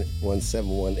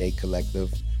 1718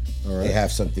 Collective. All right. They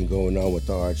have something going on with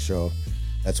the art show.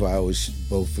 That's why I always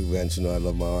both events. I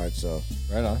love my art. So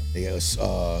Right on. they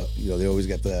they always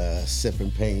got the sip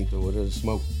and paint or whatever,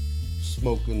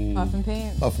 smoking Puff and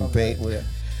paint. Puff and paint. Yeah.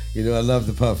 I love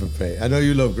the puff and paint. I know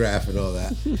you love graph and all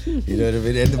that. You know what I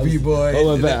mean? And the b-boy.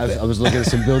 Oh, my bad. I was looking at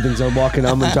some buildings. I'm walking.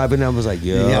 I'm driving down. I was like,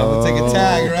 yo. Yeah, I'm gonna take a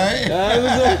tag, right?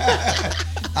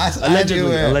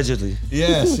 Allegedly.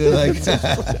 Yes, you're like,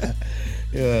 yeah,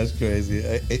 that's crazy.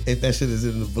 That shit is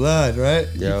in the blood, right?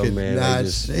 Yo, you can man. not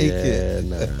shake it.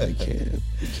 Nah, I can't.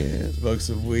 You can't. Smoke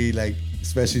some weed, like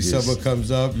especially summer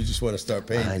comes up, you just want to start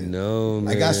painting. I know,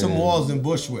 man. I got some walls in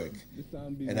Bushwick,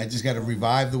 and I just got to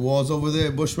revive the walls over there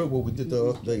in Bushwick where we did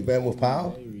the event with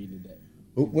Powell.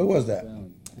 Where was that?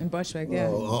 In Bushwick, yeah.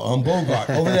 On Bogart.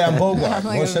 Over there on Bogart.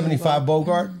 175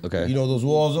 Bogart. Okay. You know those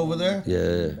walls over there?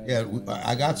 Yeah. Yeah,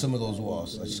 I got some of those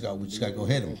walls. We just got to go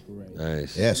hit them.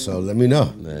 Nice. Yeah, so let me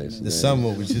know. Nice. This summer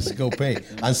we just go paint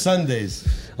on Sundays.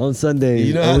 On Sundays.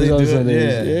 You know how they Always do on it?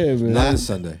 Sundays. Yeah. Yeah, man. Not this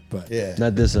Sunday, but Yeah,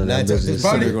 Not this Sunday. Not This this is-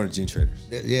 Sunday. Sunday we're going to Gene Traders.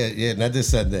 Yeah, not this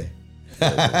Sunday.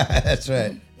 That's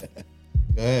right.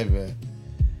 Go ahead, man.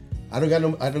 I don't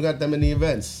got that many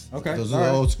events. Okay, Those all are the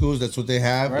right. old schools. That's what they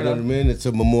have. Right You know on. what I mean? It's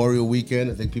a Memorial Weekend.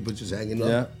 I think people just hanging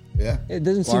out. Yeah. It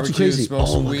doesn't seem too Barbecue, crazy. smoke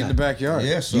some my weed in the God. backyard.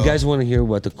 Yeah. So You guys want to hear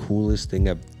what the coolest thing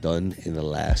I've done in the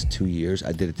last 2 years?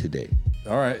 I did it today.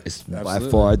 All right. It's Absolutely. by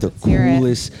far the hear it.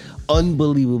 coolest,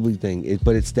 unbelievably thing.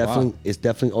 But it's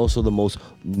definitely also the most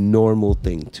normal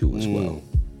thing too as well.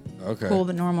 Okay. Cool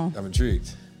but normal. I'm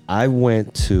intrigued. I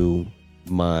went to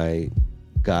my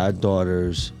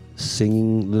goddaughter's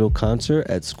singing little concert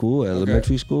at school,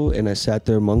 elementary school, and I sat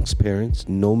there amongst parents,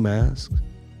 no mask,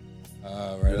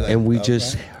 Right on. and we Okay.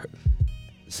 just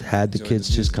had the Enjoy kids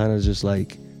the just kind of just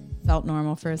like, Felt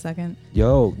normal for a second.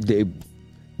 yo,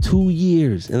 2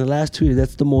 years. In the last 2 years,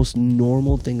 that's the most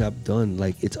normal thing I've done.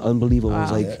 Like, it's unbelievable. It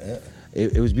was Wow. like,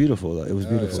 it was beautiful. It was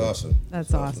That's beautiful. awesome.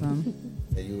 That's awesome.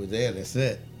 And you were there. That's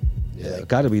it. Yeah,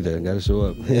 gotta be there. Gotta show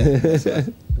up.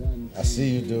 I see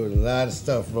you doing a lot of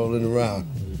stuff rolling around.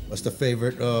 What's the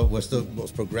favorite? What's the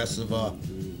most progressive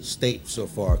state so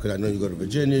far? Because I know you go to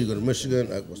Virginia, you go to Michigan.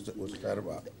 What's that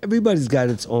about? Everybody's got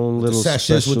its own The little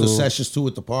sessions special. with the sessions too,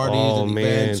 with the parties Oh and man,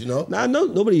 events. You know. Nah,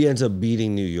 nobody ends up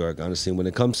beating New York. Honestly, when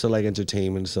it comes to like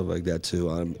entertainment and stuff like that too,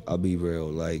 I'll be real.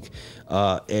 Like,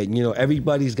 and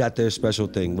everybody's got their special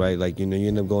thing, right? Like, you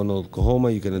end up going to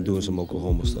Oklahoma, you're gonna do some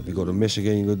Oklahoma stuff. You go to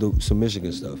Michigan, you go do some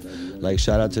Michigan stuff. Like,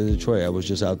 shout out to Detroit. I was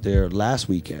just out there last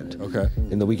weekend. Okay.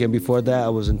 And the weekend before that, I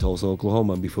was in Tulsa,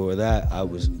 Oklahoma. Before that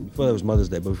was Mother's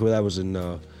Day. But before that, I was in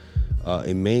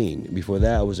in Maine. Before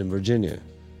that, I was in Virginia.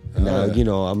 And now, you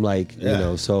know, I'm like, you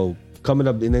know, so coming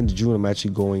up in the end of June, I'm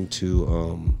actually going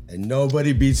to. And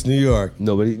nobody beats New York.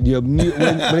 Nobody. You know,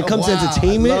 when it comes to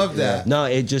entertainment, I love that. No,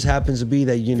 it just happens to be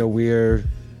that, you know, we're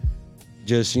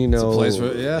just, you know, It's a place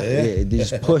where, it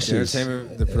just pushes. The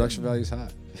entertainment, the production value is high.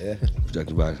 Yeah.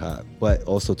 Production value high, but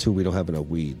also too, we don't have enough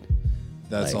weed.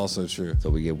 That's Like, also true. So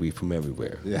we get weed from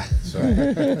everywhere. Yeah, that's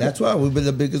right. That's why we've been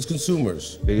the biggest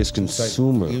consumers. Biggest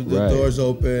consumer, Leave the right? doors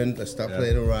open. Let's stop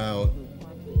playing around.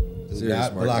 Do Serious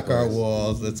not block our marketplace.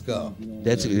 walls. Let's go.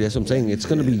 That's what I'm saying. It's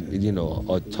gonna be, you know,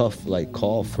 a tough like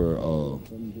call for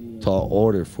tall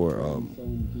order for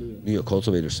New York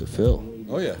cultivators to fill.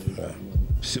 Oh yeah.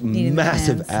 Needing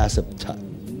Massive plans.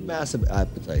 massive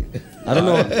appetite. I don't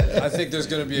know. I think there's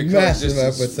going to be a Massive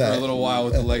coexistence for appetite. a little while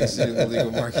with the legacy of the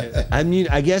legal market. I mean,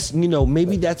 I guess, you know,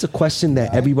 maybe that's a question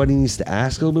that everybody needs to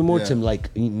ask a little bit more Yeah. to,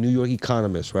 like, New York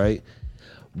economists, right?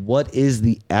 What is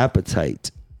the appetite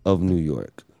of New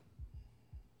York?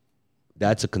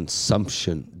 That's a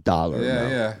consumption dollar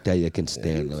amount that you can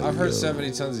stand. Like, I've heard yo,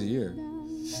 70 tons a year.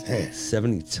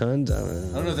 70 tons? I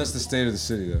don't know if that's the state of the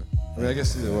city though. I mean, I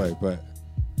guess either way, but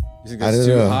you think I that's don't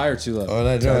too know. high or too low? All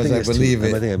I know is I it's believe I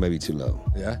it. think it might be too low.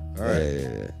 Yeah. All right.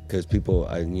 Yeah. Because people,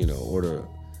 you know, order,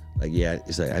 like,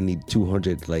 it's like, I need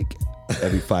 200, like,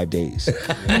 every 5 days.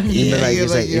 Even like,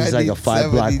 it's like a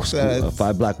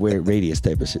 5 block radius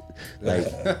type of shit. Like,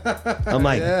 I'm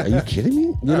like, are you kidding me?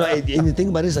 You know, and the thing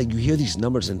about it is, like, you hear these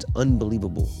numbers and it's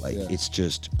unbelievable. Like, it's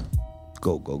just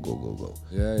go.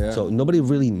 Yeah. So nobody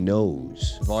really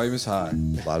knows. Volume is high.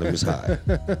 Volume is high.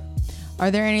 Are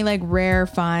there any like rare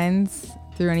finds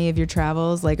through any of your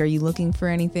travels? Like, are you looking for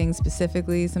anything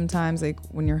specifically sometimes, like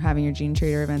when you're having your Gene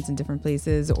Trader events in different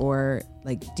places, or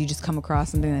like, do you just come across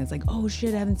something that's like, oh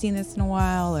shit, I haven't seen this in a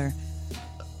while, or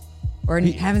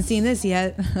haven't seen this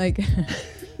yet? Like,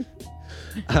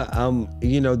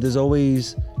 you know, there's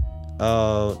always,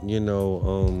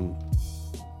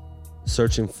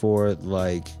 searching for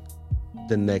like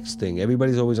the next thing.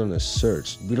 Everybody's always on a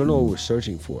search. We don't know what we're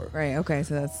searching for. right, okay,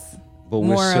 so that's But we're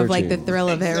more of like the searching. thrill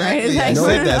of it, right? It's I like,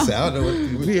 said that. So I don't know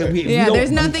what people We yeah, don't-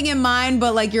 there's nothing in mind,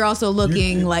 but like you're also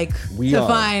looking like We to are.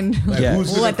 find Yeah. who's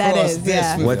gonna what that cross is. this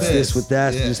Yeah, with What's this with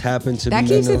that? Yeah. Just happened to that be,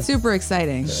 keeps you know, it super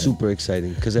exciting. super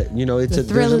exciting because, you know, it's The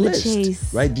thrill there's a of the list,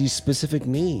 chase. right? These specific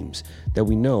names that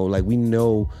we know, like we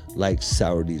know, like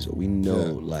sour diesel, we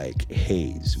know, like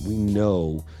haze, we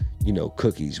know, you know,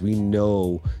 cookies, we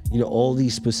know, you know, all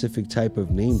these specific type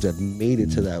of names that made it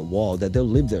to that wall that they'll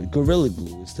live there. Gorilla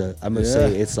Glue is I'm gonna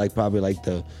say it's like probably like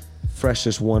the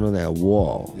freshest one on that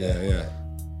wall. Yeah.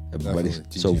 Everybody,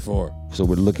 Definitely. GT4. so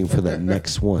we're looking for that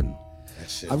next one.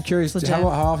 I'm curious, Legit. how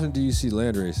often do you see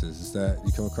land races? Is that,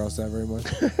 you come across that very much?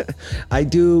 I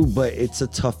do, but it's a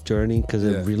tough journey because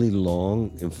Yeah. it's really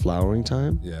long in flowering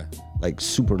time. Yeah. Like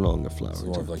super long in It's flowering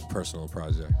more time. of like personal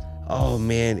project. Oh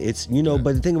man, it's, you know,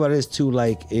 but the thing about it is too,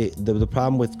 like the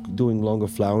problem with doing longer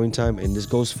flowering time, and this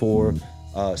goes for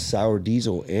sour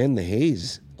diesel and the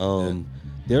haze,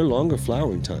 they're longer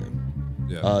flowering time.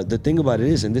 Yeah. The thing about it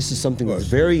is, and this is something that's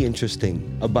very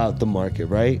interesting about the market,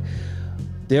 right?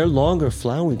 They're longer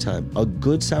flowering time. A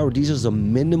good sour diesel is a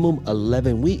minimum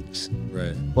 11 weeks.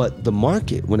 Right. But the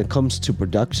market, when it comes to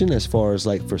production, as far as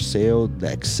like for sale,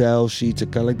 the Excel sheets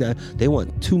and kind of like that, they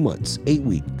want 2 months, 8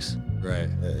 weeks. Right.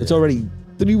 It's already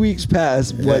 3 weeks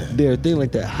past what they're thinking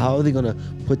like that. How are they gonna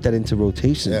put that into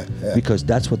rotation? Yeah. Because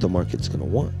that's what the market's gonna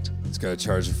want. It's got to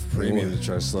charge a premium to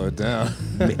try to slow it down.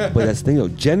 But that's the thing though.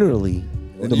 Generally,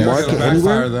 the You're market gonna backfire,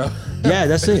 anywhere. though. Yeah,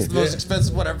 that's It's it. the most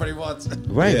expensive one everybody wants.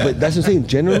 Right, but that's what I'm saying.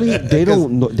 Generally, they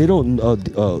don't.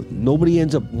 Nobody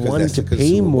ends up wanting that's to the pay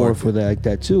consumer more market. for that like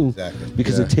that too, Exactly.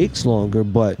 because it takes longer.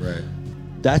 But Right.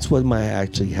 that's what might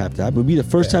actually have to happen. It'll be the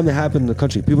first time that happened in the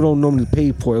country. People don't normally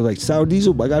pay for it. Like sour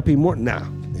diesel, but I gotta pay more. Nah.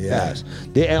 Yeah. Yes.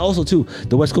 And also too,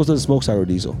 the West Coast doesn't smoke sour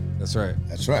diesel. That's right.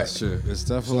 That's right. That's true. It's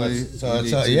definitely.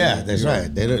 Yeah, that's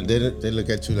right. They look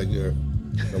at you like you're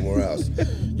somewhere else.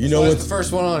 You know So what? it's the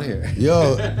first one on here.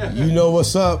 Yo, you know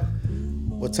what's up?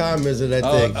 What time is it? I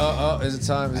think. Is it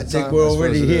time? I think we're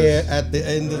already here at the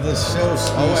end of the show.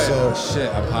 Oh, wait. So Shit,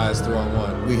 I'm high as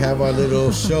 3-on-1. we have our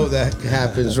little show that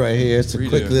happens right here. It's a We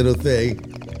quick do. little thing,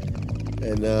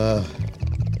 and go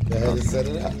ahead and set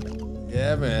it up.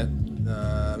 Yeah, man.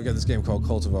 We got this game called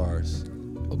Cultivars.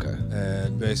 Okay.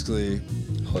 And basically.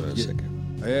 Hold on a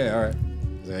second. Oh, yeah, all right.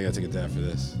 I gotta take a dab for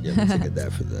this. Yeah, we'll take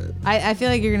that for that. I feel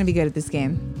like you're gonna be good at this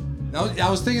game. I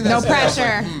was thinking that. No I was like,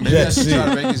 pressure. maybe I should try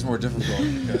to make these more difficult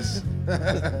because.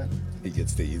 He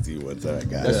gets the easy ones. I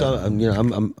got That's it. all.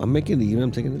 I'm making it. You know,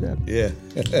 I'm taking it up. Yeah.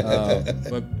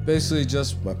 But basically,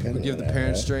 just My pen we give on the that,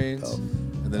 parent right? strains, Oh.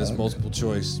 and And then it's multiple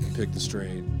choice. Pick the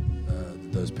strain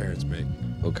that those parents make.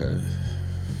 Okay.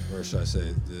 Or should I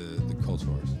say the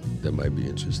cultivars? That might be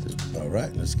interesting. All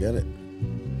right, let's get it.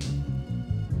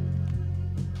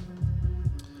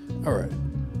 All right.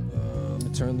 Let me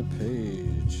turn the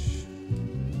page.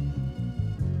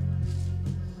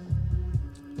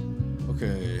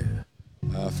 Okay.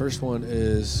 First one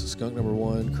is skunk number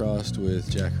 1 crossed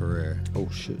with Jack Herrera. Oh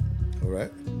shit. All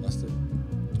right. Bust it.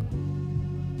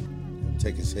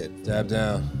 Take his hit. Dab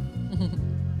down.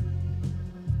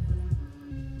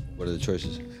 What are the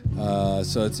choices?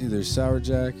 So it's either Sour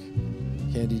Jack,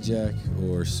 Candy Jack,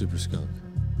 or Super Skunk.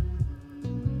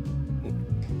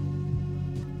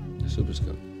 Super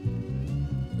skunk.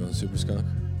 You going Super Skunk?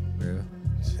 Yeah.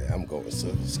 Yeah, I'm going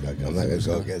Super Skunk. I'm not going to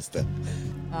go against that.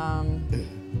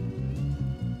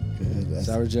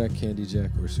 Sour Jack, Candy Jack,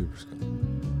 or Super Skunk?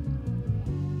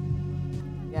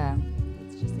 Yeah,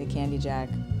 let's just say Candy Jack.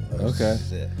 Okay.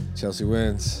 Shit. Chelsea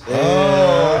wins. Yeah.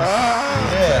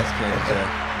 Candy Jack.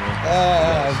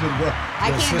 I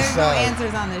can't. There's no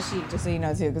answers on this sheet, just so you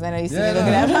know too, because I know you see me looking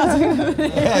Yeah. at it.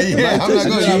 Yeah, I'm not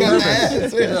going. You got the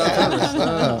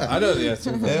answer. I know the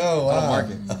answer. Oh, wow. I'll mark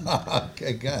it.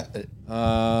 Okay, got it.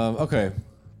 Okay.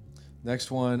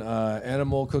 Next one,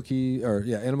 animal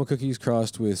cookies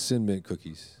crossed with Sin Mint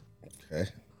cookies. Okay.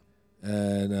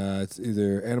 And it's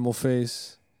either Animal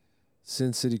Face,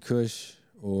 Sin City Kush,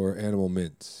 or Animal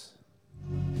Mints.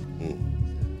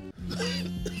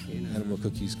 Animal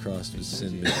cookies crossed with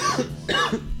Sin Mint.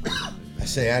 I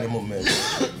say animal mint.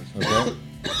 Okay.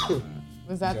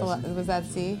 Was that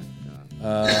C?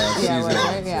 Yeah,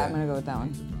 Right? Yeah, I'm gonna go with that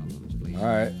one. All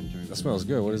right. That smells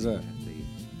good. What is that?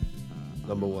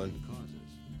 Number 1.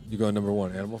 You going number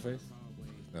 1, Animal Face?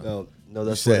 No,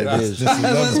 that's Said what it this is. is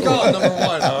Let's number call it number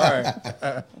 1. All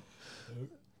right.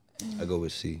 I go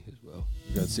with C as well.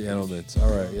 You got C, Animal Mints. All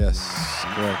right. Yes.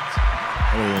 Correct.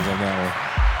 Everyone's on that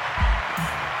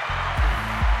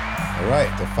All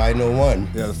right, the final one. one.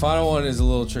 Yeah, the final one is a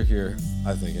little trickier,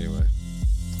 I think, anyway.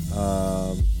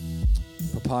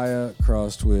 Papaya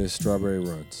crossed with Strawberry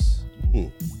Runts.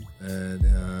 And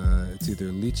it's either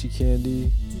lychee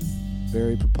candy,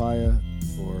 berry papaya,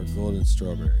 or golden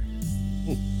strawberry.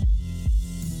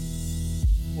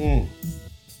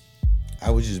 I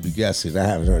would just be guessing. I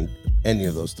haven't heard any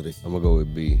of those 3. I'm gonna go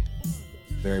with B.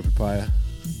 Berry papaya,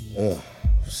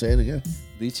 Say it again.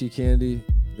 lychee candy,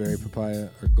 berry papaya,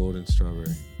 or golden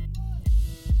strawberry.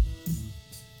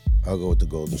 I'll go with the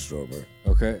golden strawberry.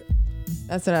 Okay.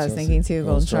 That's what I was Chelsea. thinking too.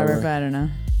 Golden Strawberry. strawberry, but I don't know.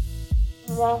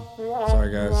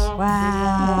 Sorry, guys.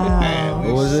 Wow.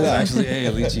 What was It's it? actually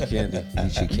A, lychee candy.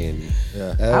 Lychee candy.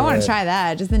 Yeah. I want to try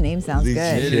that. Just the name sounds Lychee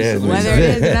good. candy. Whether it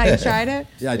is or not, you tried it?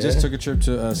 Yeah, I just took a trip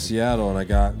to Seattle and I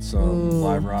got some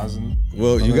live rosin.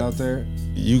 Well, you got out there.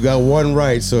 You got one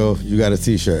right, so you got a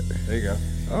T-shirt. There you go.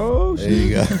 Oh There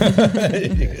you go.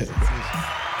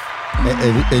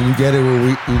 and you get it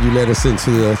when you let us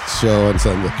into the show on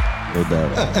Sunday. No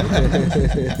doubt.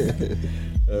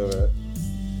 All right.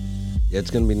 Yeah,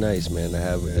 it's gonna be nice, man, to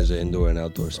have it as an indoor and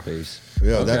outdoor space.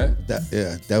 Yeah, Okay.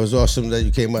 that was awesome that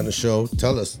you came on the show.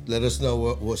 Let us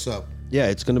know what's up. Yeah,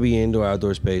 it's gonna be indoor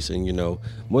outdoor space, and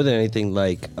more than anything,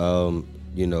 like growing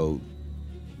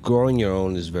your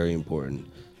own is very important.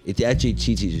 It actually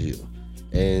teaches you,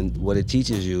 and what it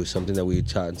teaches you is something that we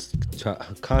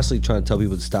constantly trying to tell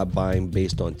people to stop buying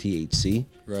based on THC.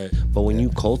 Right. But when you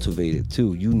cultivate it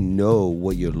too, you know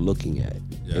what you're looking at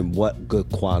and what good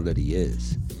quality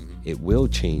is. It will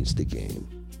change the game.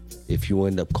 If you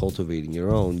end up cultivating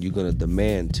your own, you're gonna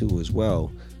demand too as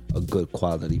well a good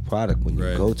quality product when you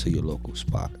go to your local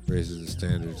spot. Raises the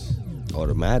standards.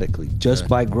 Automatically, just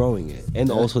by growing it, and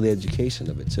also the education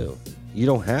of it too. You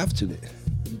don't have to.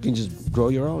 You can just grow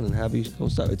your own and have your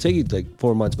own stuff. It takes you like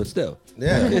 4 months, but still.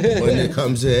 Yeah, when it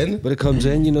comes in. But it comes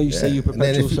in, you say your And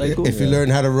then perpetual cycle. If you learn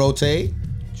how to rotate,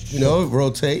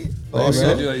 rotate.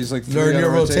 Also, do that. He's like learn your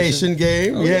rotation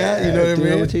game. Oh, yeah, you know what I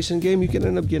mean? Rotation game, you can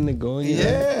end up getting it going.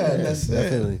 Yeah, that's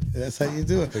Definitely. it. That's how you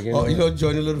do it. Forget Or, about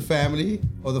join a little family,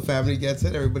 or the family gets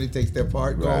it. Everybody takes their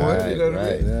part going. Right, You know what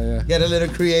I right. mean? Yeah. Get a little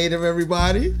creative,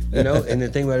 everybody. And the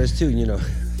thing about it is too,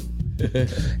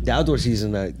 the outdoor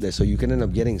season, so you can end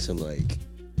up getting some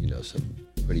some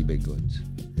pretty big goods.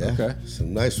 Yeah. Okay.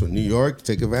 Some nice one. New York,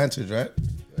 take advantage, right?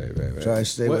 Right. Try to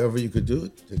stay wherever you could do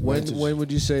it. Take advantage. When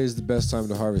would you say is the best time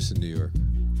to harvest in New York?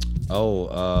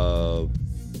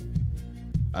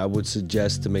 I would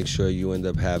suggest to make sure you end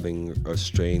up having a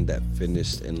strain that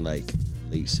finished in like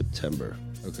late September.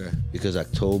 Okay. Because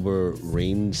October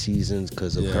rainy seasons,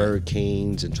 because of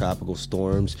hurricanes and tropical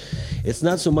storms, it's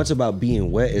not so much about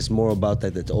being wet. It's more about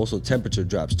that also temperature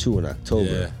drops too in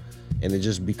October. and it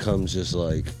just becomes just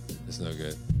like it's no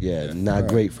good. Yeah, not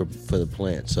great for the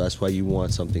plant. So that's why you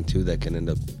want something too that can end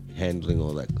up handling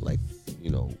all that, like, you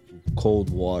know, cold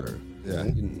water. Yeah.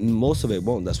 Most of it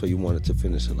won't. That's why you want it to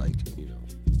finish in, like, you know,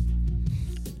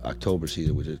 October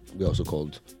season, which we also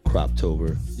called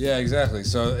Croptober. Yeah, exactly.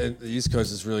 So in the East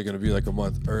Coast, it's really going to be like a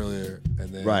month earlier, and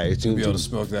then you'll be able to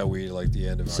smoke that weed like the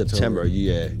end of September. October.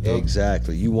 Yeah,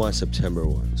 exactly. You want September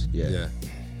ones. Yeah. Yeah.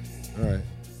 All right.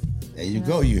 There you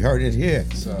go. You heard it here.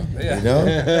 So yeah. You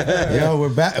know, yo, we're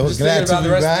back. We're Just glad thinking to about be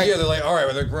the rest back. of the year. They're like, all right,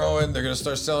 well, they're growing. They're going to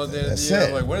start selling at the end of the year.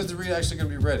 I'm like, when is the weed actually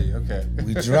going to be ready? Okay.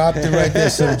 We dropped it right there.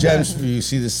 Some gems for you. You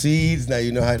see the seeds. Now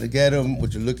you know how to get them,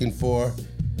 what you're looking for.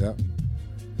 Yeah.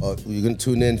 You're going to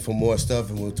tune in for more stuff,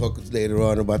 and we'll talk later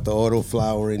on about the auto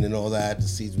flowering and all that. The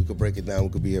seeds, we could break it down. We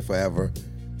could be here forever.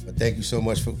 But thank you so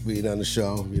much for being on the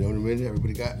show. You know what I mean?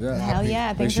 Everybody got Hell yeah.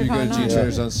 Make Thanks sure for you go coming to on.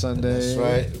 G-Traders on Sunday. That's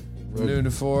right. From noon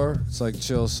to 4. It's like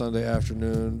chill Sunday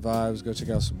afternoon vibes. Go check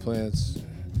out some plants.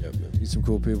 Yep. Meet some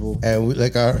cool people. And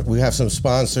we have some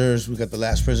sponsors. We got the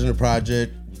Last Prisoner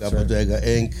Project. We got Bodega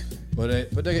Inc.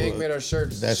 Bodega Inc. made our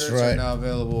shirts. That's shirts right. are now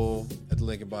available at the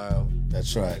link in bio.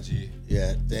 That's right. IG.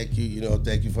 Yeah, thank you. You know,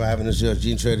 thank you for having us here.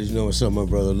 Gene Traders, you know what's up, my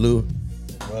brother Lou.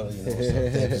 Brother, you know what's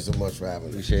up. Thank you so much for having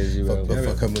us. Appreciate you,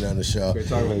 for coming on the show. Great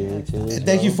talking with you. And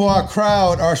thank you for our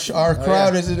crowd. Our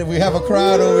crowd is we have a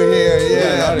crowd over here.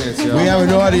 Yeah, an audience, yo. we have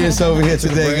an audience over here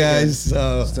today, guys.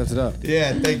 So Stepped it up.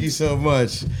 yeah, thank you so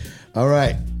much. All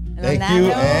right, And thank on that you,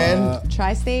 note, and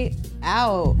Tri-State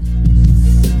out.